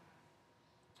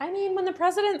 I mean, when the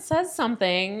president says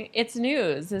something, it's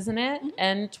news, isn't it?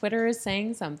 And Twitter is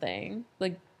saying something.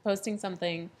 Like posting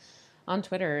something on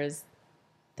Twitter is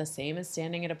the same as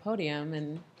standing at a podium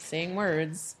and saying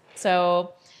words.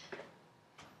 So,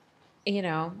 you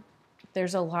know,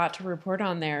 there's a lot to report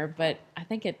on there, but I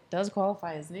think it does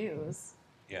qualify as news.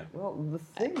 Yeah. Well, the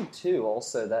thing too,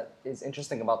 also that is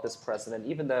interesting about this president,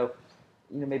 even though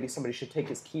maybe somebody should take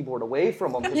his keyboard away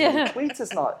from him because what he tweets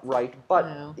is not right, but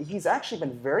No. he's actually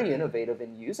been very innovative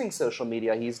in using social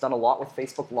media. He's done a lot with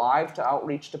Facebook Live to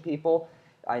outreach to people.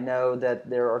 I know that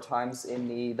there are times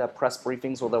in the press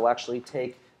briefings where they'll actually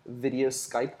take video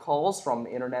Skype calls from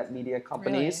internet media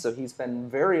companies. Really? So he's been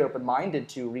very open-minded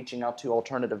to reaching out to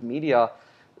alternative media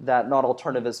that not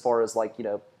alternative as far as like,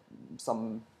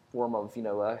 some form of,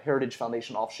 a Heritage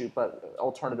Foundation offshoot, but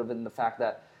alternative in the fact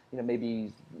that,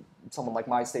 maybe someone like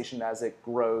my station, as it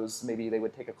grows, maybe they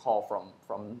would take a call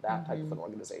from that type of an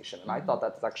organization. And I thought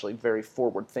that's actually very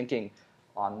forward thinking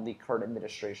on the current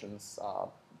administration's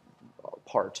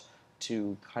part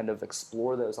to kind of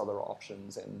explore those other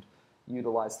options and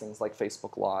utilize things like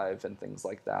Facebook Live and things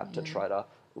like that to try to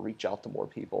reach out to more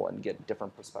people and get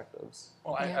different perspectives.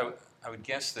 Well, Yeah. I would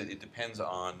guess that it depends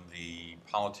on the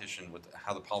politician,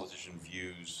 how the politician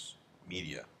views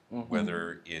media,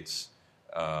 whether it's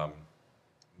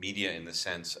media in the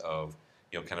sense of,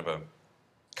 kind of a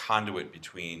conduit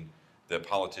between the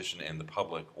politician and the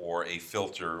public, or a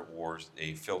filter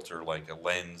like a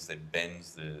lens that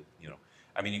bends the,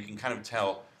 I mean, you can kind of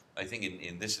tell, I think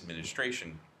in this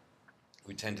administration,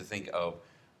 we tend to think of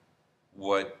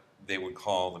what they would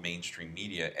call the mainstream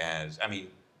media as, I mean,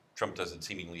 Trump does it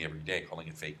seemingly every day, calling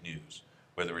it fake news,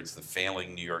 whether it's the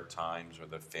failing New York Times or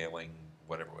the failing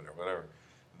whatever,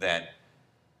 that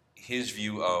his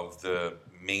view of the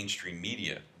mainstream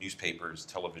media, newspapers,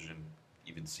 television,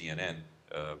 even CNN,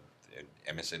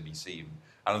 MSNBC,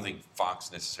 I don't think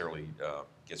Fox necessarily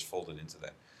gets folded into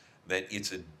that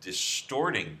it's a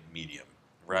distorting medium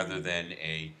rather than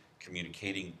a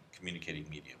communicating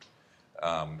medium.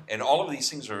 And all of these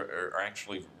things are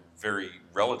actually very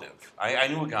relative. I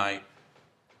knew a guy,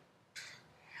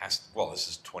 this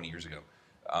is 20 years ago,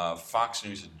 Fox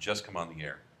News had just come on the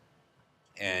air,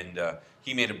 and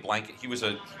he made a blanket. He was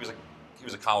a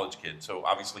college kid, so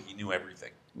obviously he knew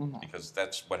everything because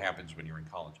that's what happens when you're in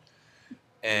college.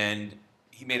 And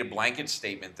he made a blanket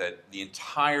statement that the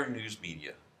entire news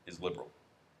media is liberal.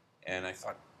 And I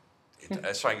thought,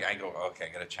 so I go, okay,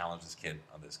 I got to challenge this kid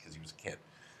on this because he was a kid.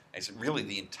 I said, really,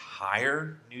 the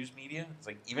entire news media? It's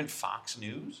like, even Fox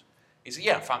News? He said,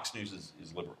 yeah, Fox News is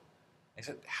liberal. I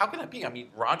said, how can that be? I mean,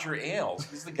 Roger Ailes,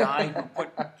 he's the guy who put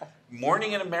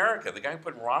Morning in America, the guy who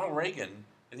put Ronald Reagan,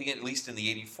 I think at least in the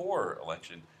 84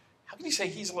 election. How can you say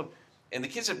he's liberal? And the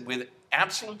kid said, with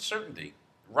absolute certainty,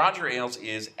 Roger Ailes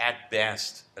is at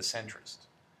best a centrist.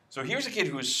 So here's a kid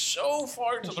who is so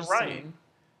far to the right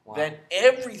that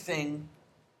everything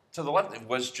to the left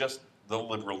was just the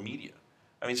liberal media.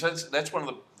 I mean, so that's one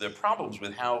of the problems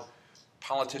with how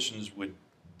politicians would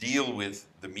deal with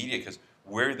the media, because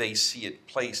where they see it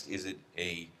placed, is it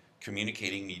a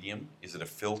communicating medium, is it a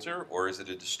filter, or is it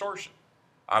a distortion?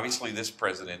 Obviously, this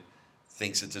president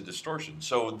thinks it's a distortion.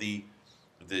 So the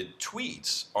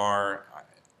tweets are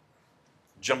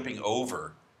jumping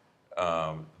over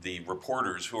the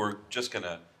reporters who are just going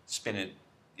to spin it,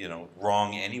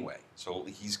 wrong anyway. So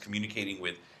he's communicating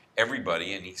with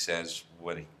everybody, and he says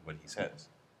what he says.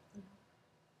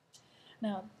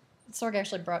 Now, Sorg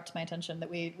actually brought to my attention that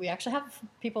we actually have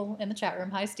people in the chat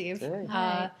room. Hi, Steve. Hey.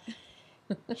 Hi.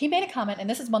 He made a comment, and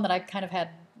this is one that I kind of had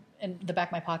in the back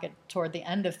of my pocket toward the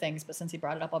end of things, but since he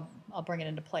brought it up, I'll bring it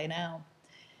into play now.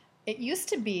 It used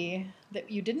to be that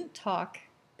you didn't talk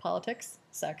politics,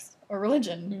 sex, or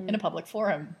religion in a public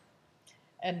forum.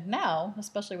 And now,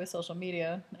 especially with social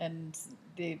media and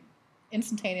the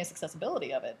instantaneous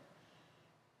accessibility of it,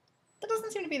 that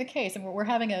doesn't seem to be the case. And we're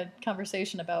having a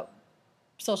conversation about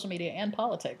social media and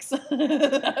politics.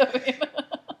 I mean,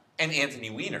 And Anthony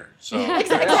Weiner. So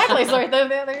exactly. Sorry, there you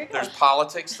go. there's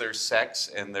politics, there's sex,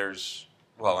 and there's,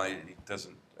 well, it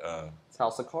doesn't, It's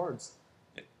House of Cards.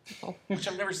 which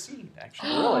I've never seen, actually.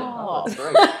 Really? Oh. Oh, that's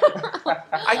great.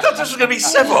 I thought this was going to be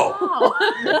civil. Wow.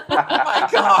 Oh, my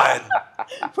God.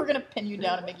 We're going to pin you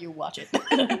down and make you watch it.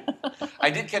 I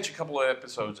did catch a couple of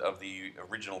episodes of the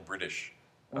original British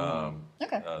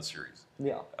Okay. series.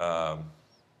 Yeah.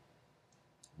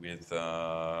 With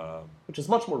Which is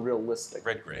much more realistic in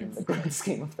Redgrave. the grand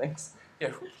scheme of things. Yeah,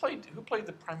 who played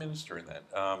the prime minister in that?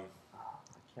 I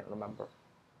can't remember.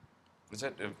 Was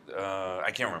that?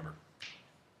 I can't remember.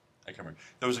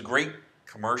 There was a great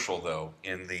commercial though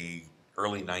in the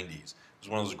early '90s. It was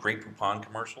one of those great Poupon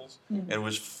commercials, and it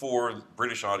was for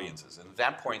British audiences. And at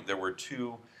that point, there were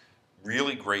two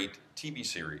really great TV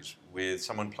series with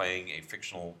someone playing a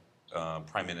fictional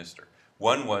prime minister.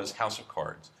 One was House of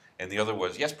Cards, and the other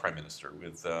was Yes, Prime Minister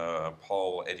with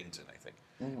Paul Eddington, I think.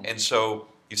 And so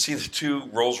you see the two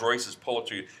Rolls Royces pull up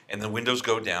to you, and the windows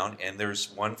go down, and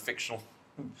there's one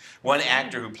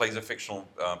actor who plays a fictional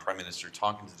prime minister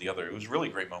talking to the other. It was a really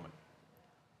great moment.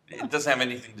 It doesn't have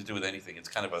anything to do with anything. It's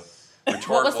kind of a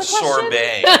rhetorical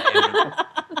sorbet.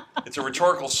 It's a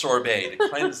rhetorical sorbet to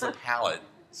cleanse the palate.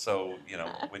 So,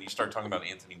 when you start talking about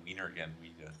Anthony Weiner again,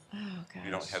 we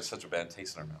don't have such a bad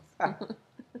taste in our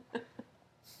mouth.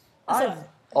 I've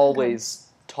always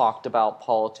talked about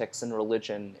politics and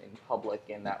religion in public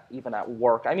and that even at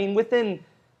work. I mean, within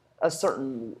a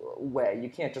certain way. You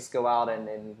can't just go out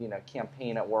and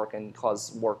campaign at work and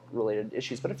cause work-related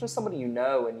issues. But if there's somebody you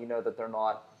know and you know that they're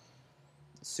not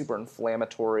super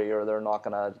inflammatory or they're not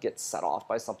going to get set off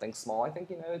by something small, I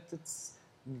think it's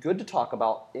good to talk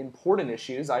about important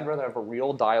issues. I'd rather have a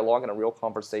real dialogue and a real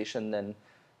conversation than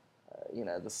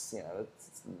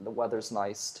the weather's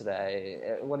nice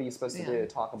today. What are you supposed to do?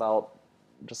 Talk about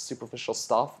just superficial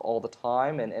stuff all the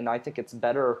time? And I think it's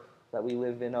better that we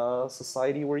live in a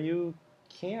society where you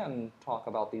can talk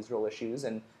about these real issues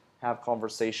and have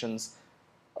conversations.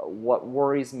 What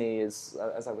worries me is,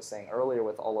 as I was saying earlier,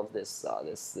 with all of this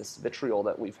vitriol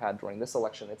that we've had during this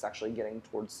election, it's actually getting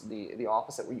towards the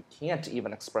opposite, where you can't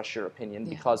even express your opinion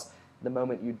because the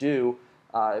moment you do,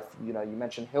 if you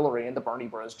mention Hillary and the Bernie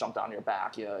Bros jump down your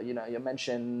back, you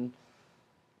mention.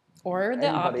 Or the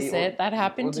opposite. That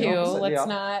happened too. Let's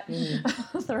not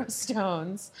throw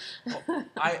stones. Well,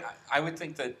 I would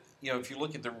think that, if you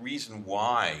look at the reason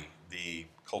why the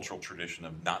cultural tradition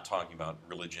of not talking about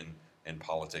religion and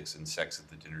politics and sex at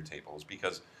the dinner table is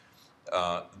because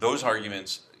those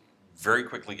arguments very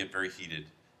quickly get very heated,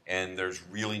 and there's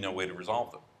really no way to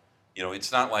resolve them.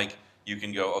 It's not like you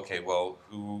can go, okay, well,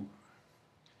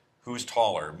 who's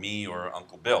taller, me or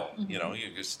Uncle Bill? You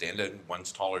just stand in,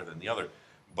 one's taller than the other.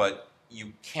 But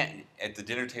you can't, at the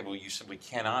dinner table, you simply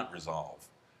cannot resolve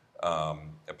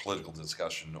a political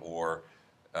discussion or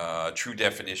a true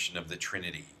definition of the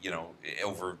Trinity,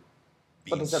 over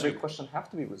being But does every question have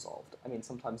to be resolved? I mean,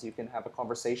 sometimes you can have a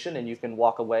conversation and you can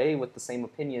walk away with the same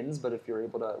opinions, but if you're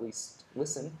able to at least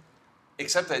listen.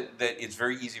 Except that it's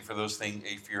very easy for those things,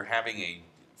 if you're having a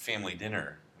family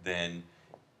dinner, then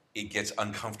it gets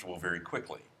uncomfortable very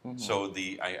quickly. Mm-hmm. So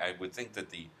I would think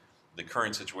that the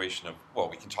current situation of, well,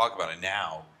 we can talk about it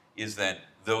now, is that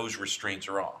those restraints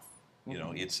are off.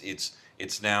 Mm-hmm.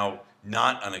 It's now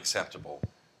not unacceptable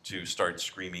to start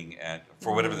screaming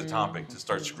for whatever the topic, to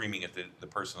start screaming at the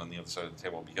person on the other side of the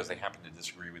table because they happen to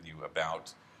disagree with you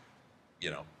about,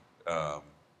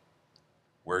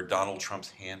 where Donald Trump's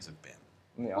hands have been.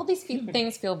 Yeah. Well, these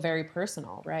things feel very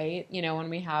personal, right? When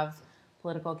we have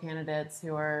political candidates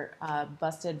who are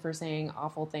busted for saying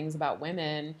awful things about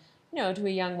women, to a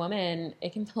young woman,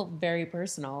 it can feel very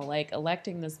personal. Like,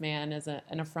 electing this man is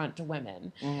an affront to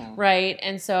women, right?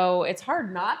 And so it's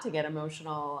hard not to get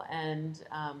emotional and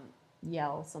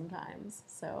yell sometimes.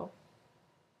 So,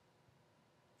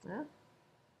 yeah.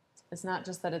 It's not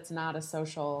just that it's not a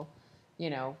social, we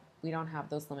don't have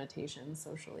those limitations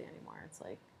socially anymore. It's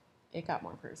like, it got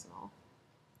more personal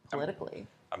politically.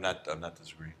 I'm not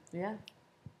disagreeing. Yeah.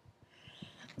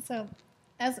 So,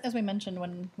 as we mentioned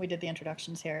when we did the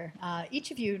introductions here,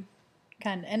 each of you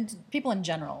and people in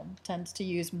general tends to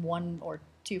use one or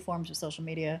two forms of social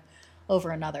media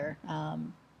over another.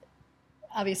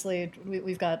 Obviously,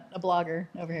 we've got a blogger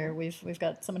over here. We've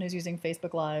got someone who's using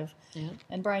Facebook Live,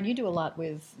 and Brian, you do a lot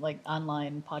with like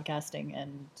online podcasting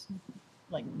and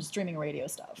like streaming radio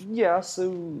stuff. Yeah,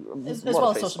 so As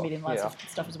well as social media and lots of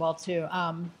stuff as well too.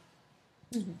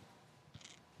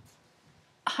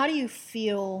 How do you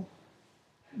feel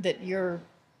that your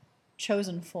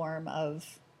chosen form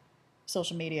of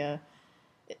social media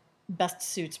best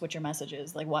suits what your message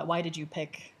is? Like, why did you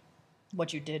pick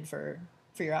what you did for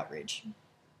your outreach? You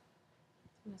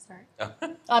want to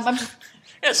start? I'm just,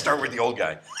 Yeah, start with the old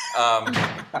guy.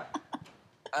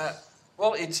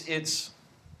 Well, it's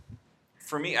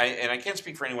for me, and I can't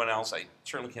speak for anyone else. I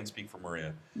certainly can't speak for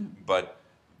Maria, but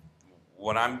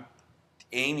what I'm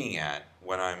aiming at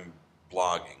when I'm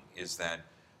blogging is that,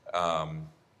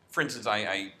 for instance,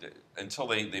 I until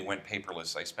they went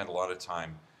paperless, I spent a lot of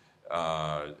time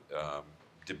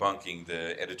debunking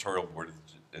the editorial board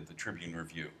at the Tribune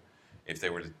Review if they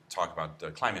were to talk about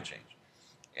climate change.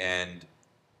 And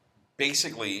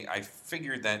basically, I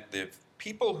figured that the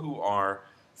people who are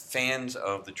fans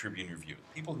of the Tribune Review,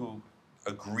 people who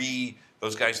agree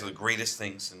those guys are the greatest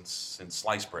thing since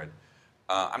sliced bread,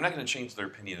 I'm not going to change their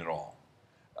opinion at all.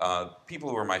 People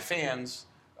who are my fans,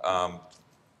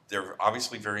 they're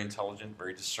obviously very intelligent,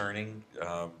 very discerning,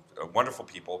 wonderful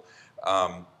people,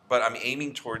 but I'm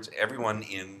aiming towards everyone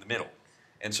in the middle.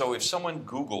 And so if someone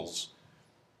Googles,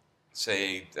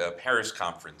 say, the Paris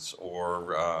conference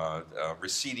or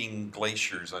receding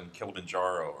glaciers on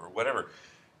Kilimanjaro or whatever,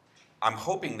 I'm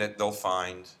hoping that they'll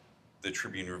find the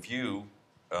Tribune Review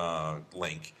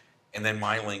link and then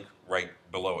my link right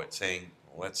below it saying,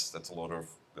 well, that's a load of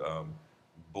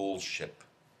bullshit.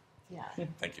 Yeah.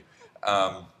 Thank you.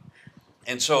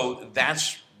 And so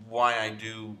that's why I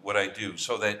do what I do,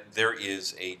 so that there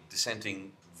is a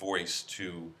dissenting voice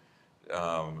to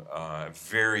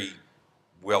very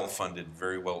well-funded,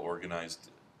 very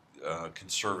well-organized,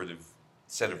 conservative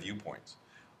set of viewpoints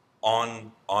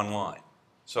online.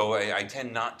 So I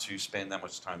tend not to spend that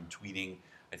much time tweeting.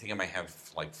 I think I might have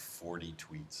like 40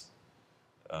 tweets,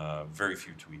 very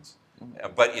few tweets.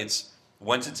 But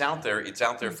once it's out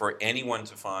there for anyone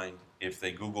to find if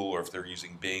they Google or if they're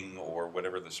using Bing or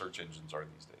whatever the search engines are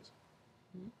these days.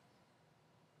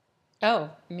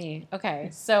 Oh, me. Okay.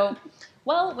 So,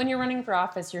 well, when you're running for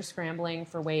office, you're scrambling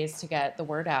for ways to get the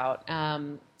word out.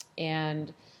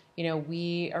 And, you know,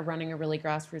 we are running a really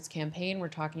grassroots campaign. We're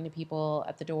talking to people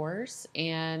at the doors.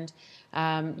 And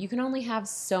you can only have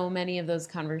so many of those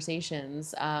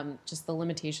conversations, just the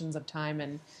limitations of time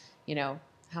and, you know,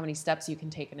 how many steps you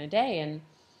can take in a day. And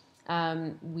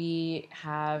we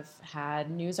have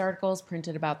had news articles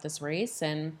printed about this race.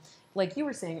 And like you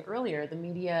were saying earlier, the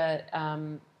media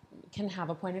can have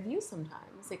a point of view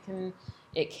sometimes.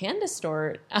 It can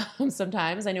distort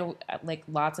sometimes. I know like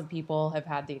lots of people have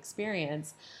had the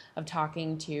experience of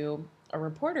talking to a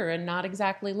reporter and not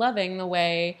exactly loving the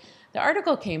way the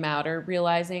article came out, or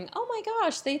realizing, oh my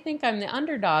gosh, they think I'm the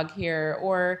underdog here,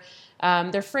 or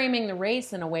they're framing the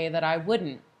race in a way that I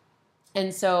wouldn't.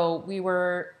 And so we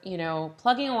were, you know,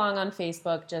 plugging along on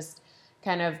Facebook, just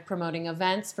kind of promoting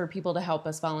events for people to help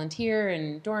us volunteer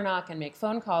and door knock and make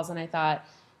phone calls. And I thought,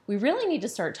 we really need to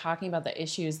start talking about the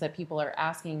issues that people are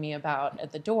asking me about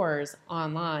at the doors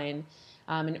online,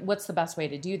 and what's the best way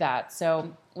to do that.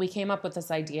 So we came up with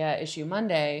this idea, Issue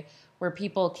Monday, where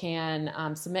people can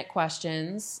submit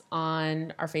questions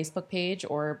on our Facebook page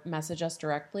or message us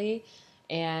directly,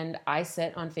 and I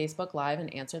sit on Facebook Live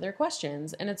and answer their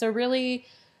questions. And it's a really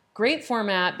great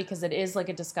format because it is like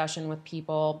a discussion with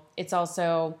people. It's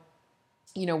also,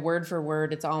 you know, word for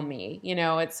word, it's all me. You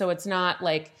know, it's not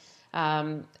like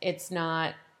it's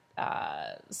not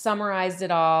summarized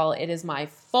at all. It is my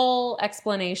full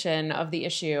explanation of the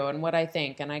issue and what I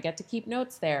think, and I get to keep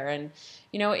notes there. And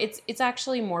you know, it's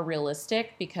actually more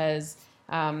realistic because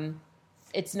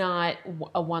it's not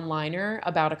a one-liner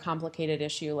about a complicated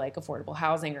issue like affordable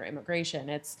housing or immigration.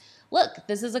 It's, look,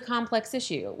 this is a complex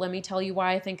issue. Let me tell you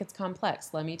why I think it's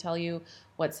complex. Let me tell you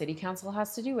what city council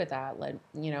has to do with that.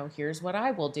 Here's what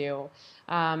I will do.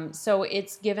 So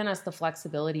it's given us the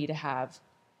flexibility to have,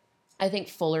 I think,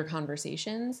 fuller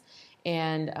conversations.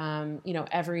 And,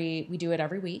 we do it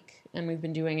every week, and we've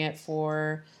been doing it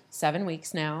for 7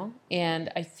 weeks now.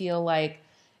 And I feel like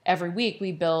every week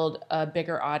we build a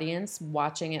bigger audience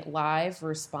watching it live,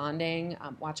 responding,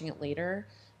 watching it later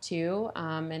too.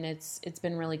 And it's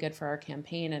been really good for our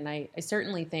campaign. And I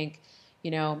certainly think,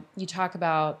 you talk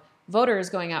about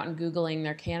voters going out and Googling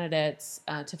their candidates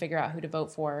to figure out who to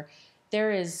vote for.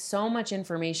 there is so much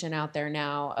information out there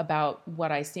now about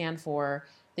what I stand for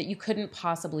that you couldn't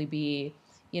possibly be,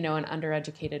 an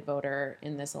undereducated voter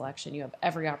in this election. You have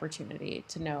every opportunity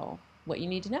to know what you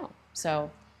need to know. So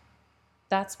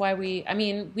that's why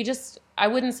I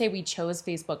wouldn't say we chose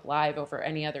Facebook Live over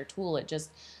any other tool. It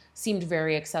just seemed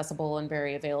very accessible and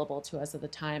very available to us at the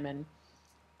time. And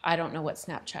I don't know what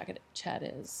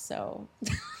Snapchat is, so.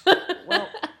 Well,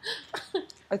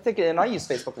 I think, and I use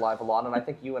Facebook Live a lot, and I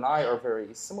think you and I are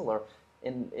very similar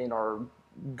in our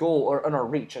goal, or in our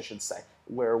reach, I should say,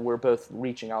 where we're both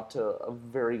reaching out to a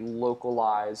very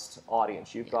localized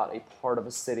audience. You've got a part of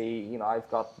a city, I've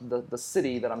got the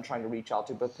city that I'm trying to reach out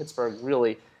to, but Pittsburgh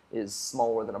really is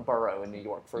smaller than a borough in New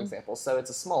York, for example. So it's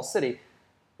a small city,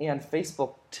 and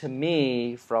Facebook, to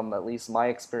me, from at least my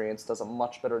experience, does a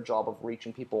much better job of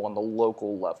reaching people on the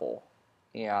local level.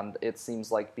 And it seems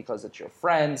like because it's your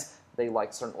friends, they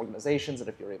like certain organizations, and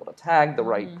if you're able to tag the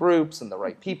right groups and the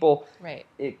right people, right,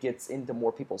 it gets into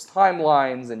more people's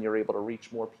timelines, and you're able to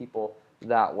reach more people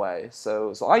that way.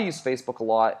 So I use Facebook a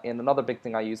lot, and another big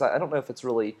thing I use, I don't know if it's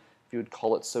really, if you would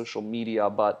call it social media,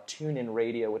 but TuneIn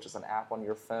Radio, which is an app on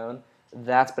your phone,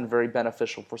 that's been very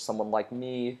beneficial for someone like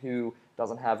me who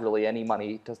doesn't have really any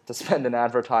money to spend in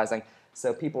advertising.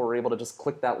 So people were able to just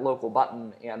click that local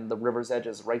button, and the River's Edge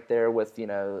is right there with,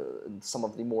 some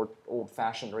of the more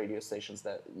old-fashioned radio stations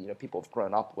that, people have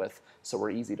grown up with. So we're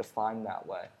easy to find that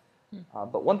way.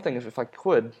 But one thing, if I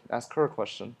could ask her a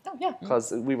question. Oh, yeah.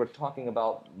 Because we were talking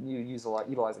about you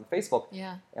utilizing Facebook.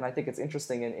 Yeah. And I think it's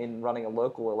interesting in running a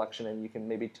local election, and you can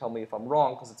maybe tell me if I'm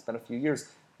wrong because it's been a few years,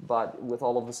 but with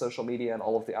all of the social media and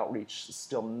all of the outreach,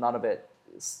 still none of it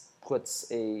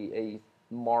puts a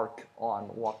mark on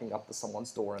walking up to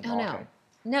someone's door and knocking.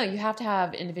 No, you have to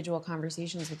have individual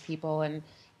conversations with people, and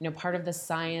part of the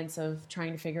science of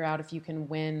trying to figure out if you can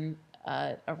win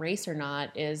a race or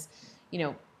not is,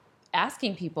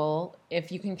 asking people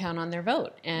if you can count on their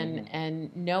vote,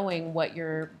 and knowing what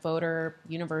your voter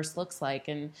universe looks like,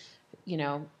 and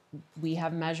we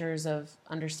have measures of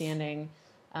understanding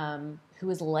who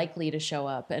is likely to show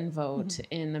up and vote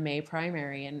in the May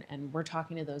primary, and we're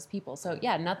talking to those people. So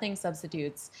yeah, nothing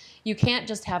substitutes. You can't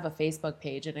just have a Facebook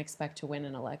page and expect to win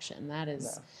an election. That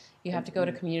is, you have to go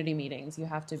to community meetings. You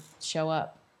have to show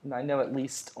up. And I know at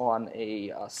least on a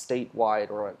statewide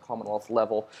or a Commonwealth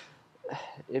level,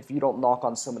 if you don't knock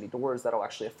on so many doors, that'll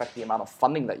actually affect the amount of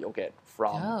funding that you'll get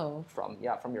from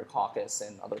your caucus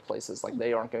and other places. Like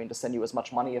they aren't going to send you as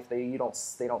much money if they don't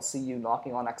see you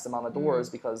knocking on X amount of doors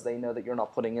because they know that you're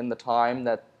not putting in the time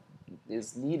that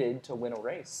is needed to win a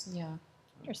race. Yeah.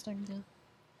 Interesting. Yeah.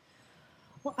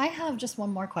 Well, I have just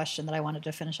one more question that I wanted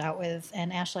to finish out with,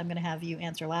 and Ashley, I'm going to have you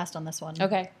answer last on this one.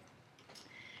 Okay.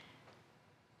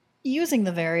 Using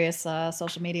the various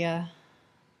social media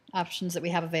options that we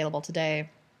have available today,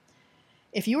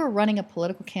 if you were running a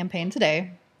political campaign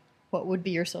today, what would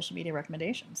be your social media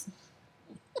recommendations?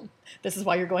 This is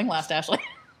why you're going last, Ashley.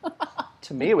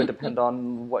 To me, it would depend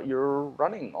on what you're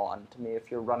running on. To me,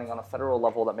 if you're running on a federal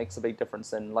level, that makes a big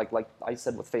difference. And like I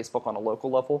said with Facebook, on a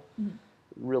local level,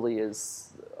 really is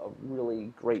a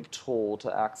really great tool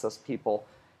to access people.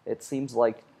 It seems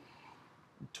like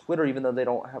Twitter, even though they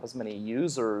don't have as many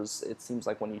users, it seems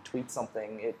like when you tweet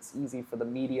something, it's easy for the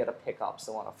media to pick up.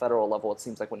 So on a federal level, it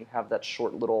seems like when you have that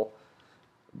short little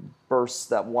burst,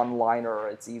 that one-liner,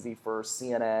 it's easy for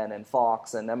CNN and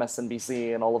Fox and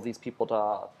MSNBC and all of these people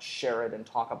to share it and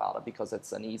talk about it because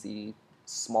it's an easy,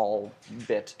 small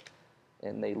bit,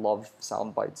 and they love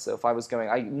sound bites. So if I was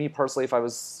me personally, if I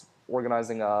was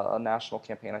organizing a national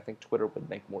campaign, I think Twitter would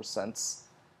make more sense.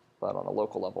 But on a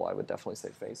local level, I would definitely say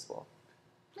Facebook.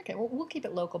 Okay, well, we'll keep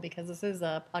it local because this is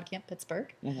PodCamp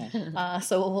Pittsburgh.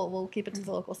 So we'll keep it to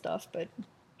the local stuff. But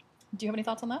do you have any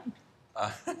thoughts on that?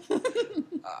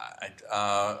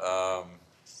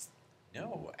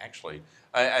 No, actually.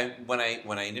 When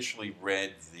I initially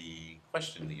read the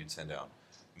question that you'd sent out,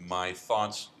 my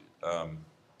thoughts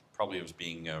probably was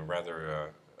being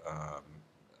rather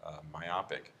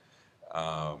myopic.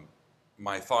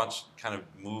 My thoughts kind of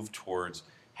moved towards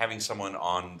having someone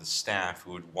on the staff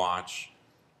who would watch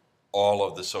all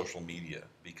of the social media,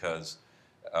 because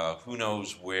who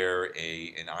knows where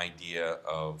an idea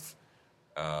of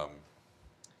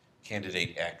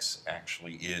candidate X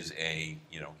actually is he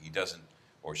doesn't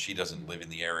or she doesn't live in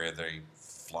the area, they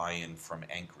fly in from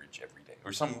Anchorage every day,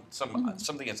 or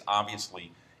something that's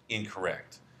obviously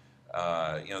incorrect.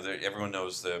 Everyone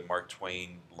knows the Mark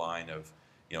Twain line of,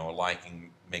 a lie can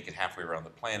make it halfway around the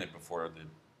planet before the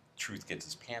truth gets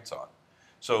its pants on.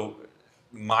 So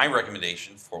my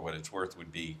recommendation, for what it's worth,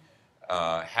 would be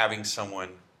having someone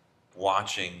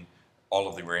watching all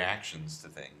of the reactions to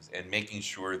things, and making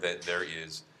sure that there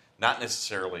is not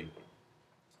necessarily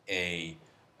a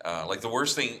like the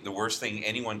worst thing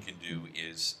anyone can do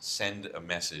is send a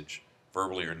message,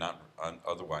 verbally or not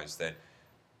otherwise, that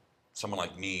someone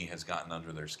like me has gotten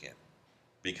under their skin,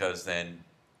 because then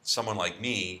someone like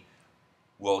me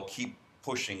will keep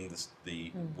pushing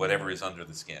the whatever is under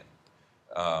the skin.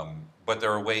 But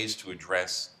there are ways to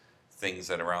address things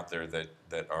that are out there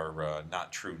that are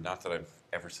not true. Not that I've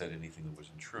ever said anything that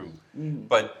wasn't true,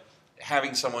 but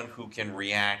having someone who can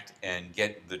react and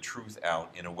get the truth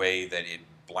out in a way that it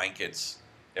blankets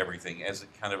everything as a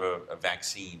kind of a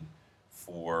vaccine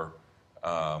for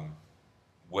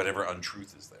whatever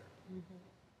untruth is there.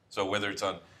 So whether it's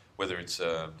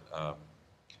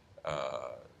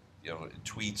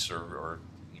tweets or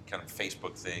kind of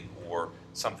Facebook thing or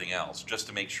something else, just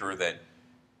to make sure that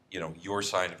your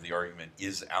side of the argument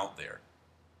is out there.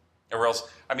 Or else,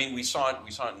 I mean, we saw it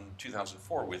in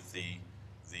 2004 with the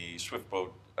Swift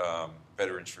Boat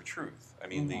Veterans for Truth. I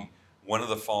mean, one of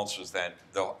the faults was that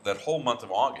that whole month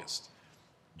of August,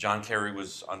 John Kerry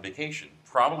was on vacation,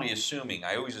 probably assuming,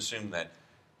 I always assumed that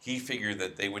he figured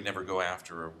that they would never go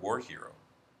after a war hero.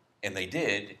 And they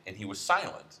did, and he was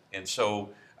silent. And so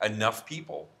enough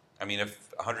people, I mean, if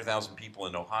 100,000 people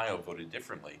in Ohio voted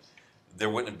differently, there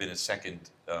wouldn't have been a second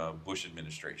Bush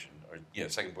administration.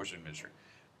 Second Bush administration.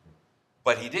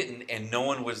 But he didn't, and no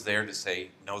one was there to say,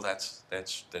 no, that's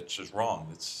just wrong.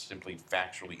 That's simply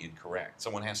factually incorrect.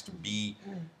 Someone has to be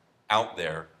out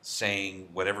there saying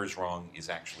whatever is wrong is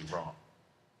actually wrong.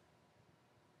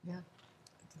 Yeah.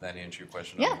 Did that answer your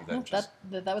question? Yeah,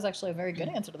 that was actually a very good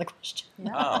answer to the question.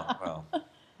 Oh, well.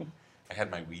 I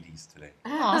had my Wheaties today.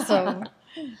 Awesome.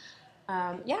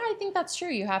 Yeah, I think that's true.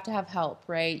 You have to have help,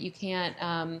 right? You can't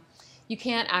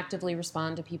actively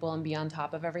respond to people and be on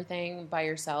top of everything by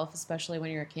yourself, especially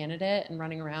when you're a candidate and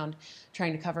running around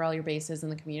trying to cover all your bases in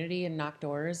the community and knock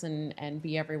doors and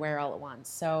be everywhere all at once.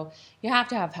 So you have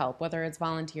to have help, whether it's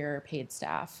volunteer or paid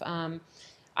staff.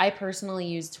 I personally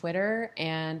use Twitter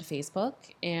and Facebook,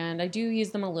 and I do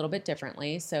use them a little bit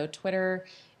differently. So Twitter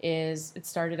it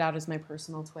started out as my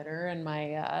personal Twitter, and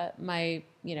it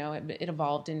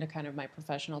evolved into kind of my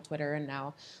professional Twitter, and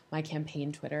now my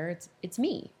campaign Twitter. It's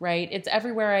me, right? It's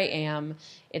everywhere I am.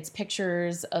 It's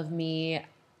pictures of me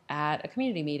at a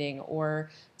community meeting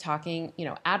or talking,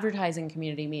 advertising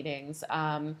community meetings,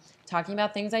 talking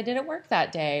about things I did at work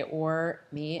that day, or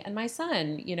me and my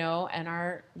son, and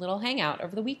our little hangout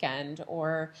over the weekend,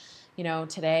 or,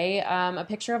 today, a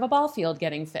picture of a ball field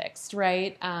getting fixed,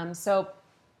 right? So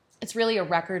it's really a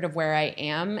record of where I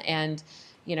am, and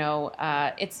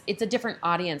it's a different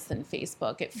audience than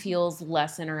Facebook. It feels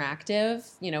less interactive.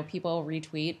 People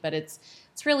retweet, but it's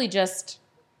really just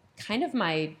kind of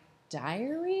my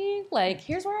diary. Like,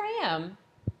 here's where I am.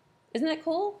 Isn't that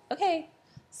cool? Okay,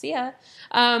 see ya.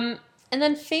 And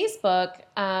then Facebook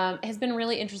has been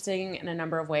really interesting in a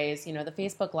number of ways. The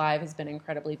Facebook Live has been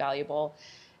incredibly valuable.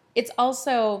 It's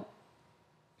also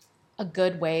a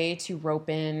good way to rope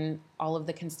in all of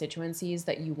the constituencies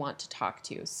that you want to talk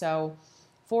to. So,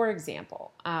 for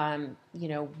example,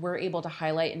 we're able to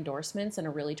highlight endorsements in a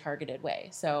really targeted way.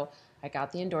 So I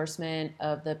got the endorsement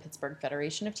of the Pittsburgh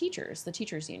Federation of Teachers, the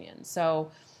teachers union. So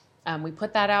we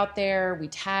put that out there. We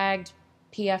tagged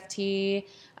PFT,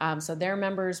 so their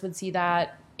members would see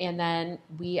that. And then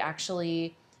we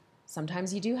actually,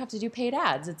 sometimes you do have to do paid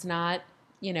ads. It's not,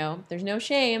 there's no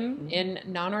shame in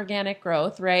non-organic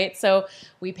growth, right? So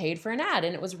we paid for an ad,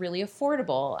 and it was really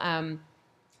affordable.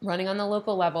 Running on the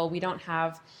local level,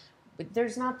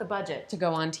 there's not the budget to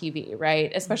go on TV,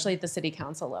 right? Especially at the city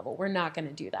council level. We're not going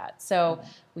to do that. So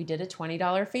we did a $20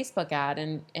 Facebook ad,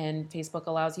 and Facebook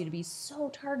allows you to be so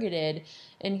targeted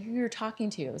in who you're talking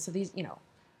to. So these,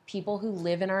 people who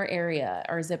live in our area,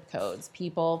 our zip codes,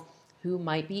 people who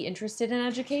might be interested in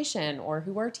education or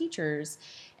who are teachers.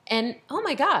 And oh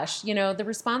my gosh, the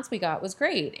response we got was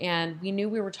great. And we knew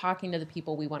we were talking to the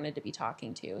people we wanted to be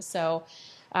talking to. So,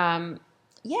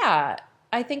 yeah,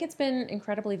 I think it's been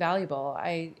incredibly valuable.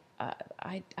 I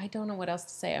don't know what else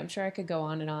to say. I'm sure I could go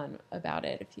on and on about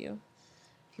it if you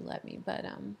let me. But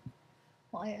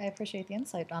well, I appreciate the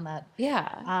insight on that.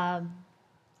 Yeah.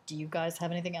 Do you guys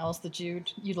have anything else that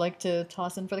you'd like to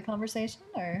toss in for the conversation,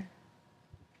 or?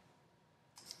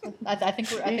 I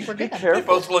think we're good. They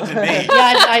both looked at me.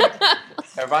 Yeah,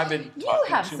 Have I been talking you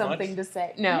have too something much? to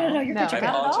say. No, you're good. I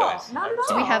apologize. Not at all.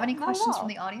 Do we have any Not at questions all. from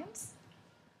the audience?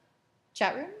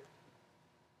 Chat room?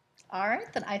 All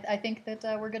right, then I think that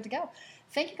we're good to go.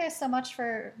 Thank you guys so much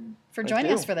for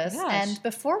joining you. us for this. Gosh. And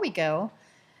before we go,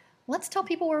 let's tell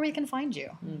people where we can find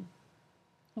you.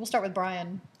 We'll start with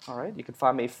Brian. All right, you can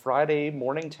find me Friday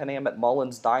morning, 10 a.m. at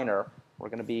Mullins Diner. We're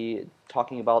going to be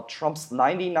talking about Trump's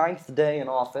 99th day in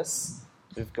office.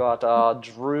 We've got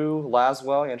Andrew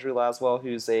Laswell,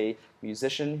 who's a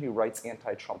musician who writes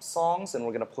anti-Trump songs, and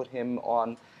we're going to put him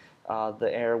on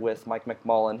the air with Mike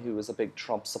McMullen, who is a big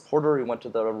Trump supporter. He went to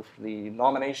the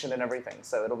nomination and everything,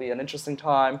 so it'll be an interesting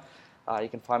time. You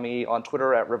can find me on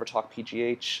Twitter at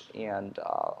RiverTalkPGH, and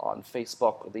on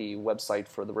Facebook, the website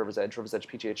for the River's Edge,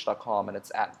 riversedgepgh.com, and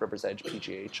it's at River's Edge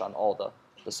PGH on all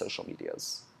the social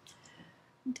medias.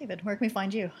 David, where can we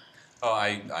find you? Oh,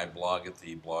 I blog at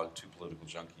the blog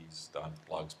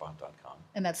twopoliticaljunkies.blogspot.com.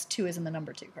 And that's 2 as in the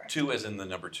number 2, correct? 2 as in the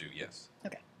number 2, yes.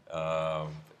 Okay.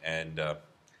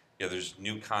 There's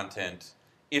new content.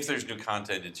 If there's new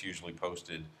content, it's usually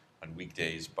posted on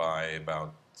weekdays by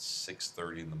about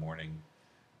 6:30 in the morning.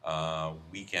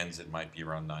 Weekends, it might be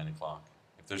around 9 o'clock.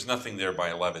 If there's nothing there by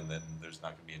 11, then there's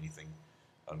not going to be anything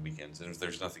on weekends. And if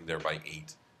there's nothing there by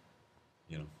 8,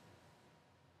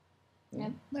 Yeah.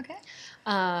 Okay.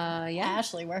 Yeah.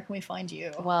 Ashley, where can we find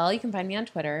you? Well, you can find me on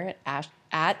Twitter at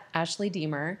Ashley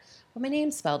Deemer, but my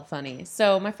name's spelled funny.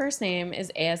 So my first name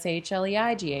is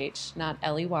ASHLEIGH, not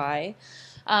LEY.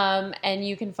 And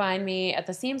you can find me at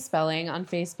the same spelling on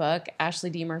Facebook, Ashley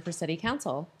Deemer for City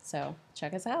Council. So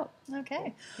check us out.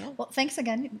 Okay. Yeah. Well, thanks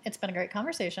again. It's been a great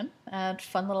conversation.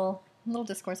 Fun little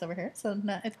discourse over here. So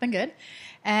it's been good.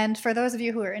 And for those of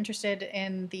you who are interested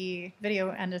in the video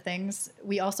end of things,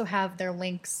 we also have their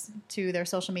links to their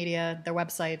social media, their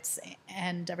websites,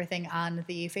 and everything on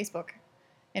the Facebook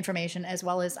information, as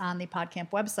well as on the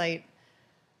PodCamp website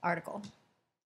article.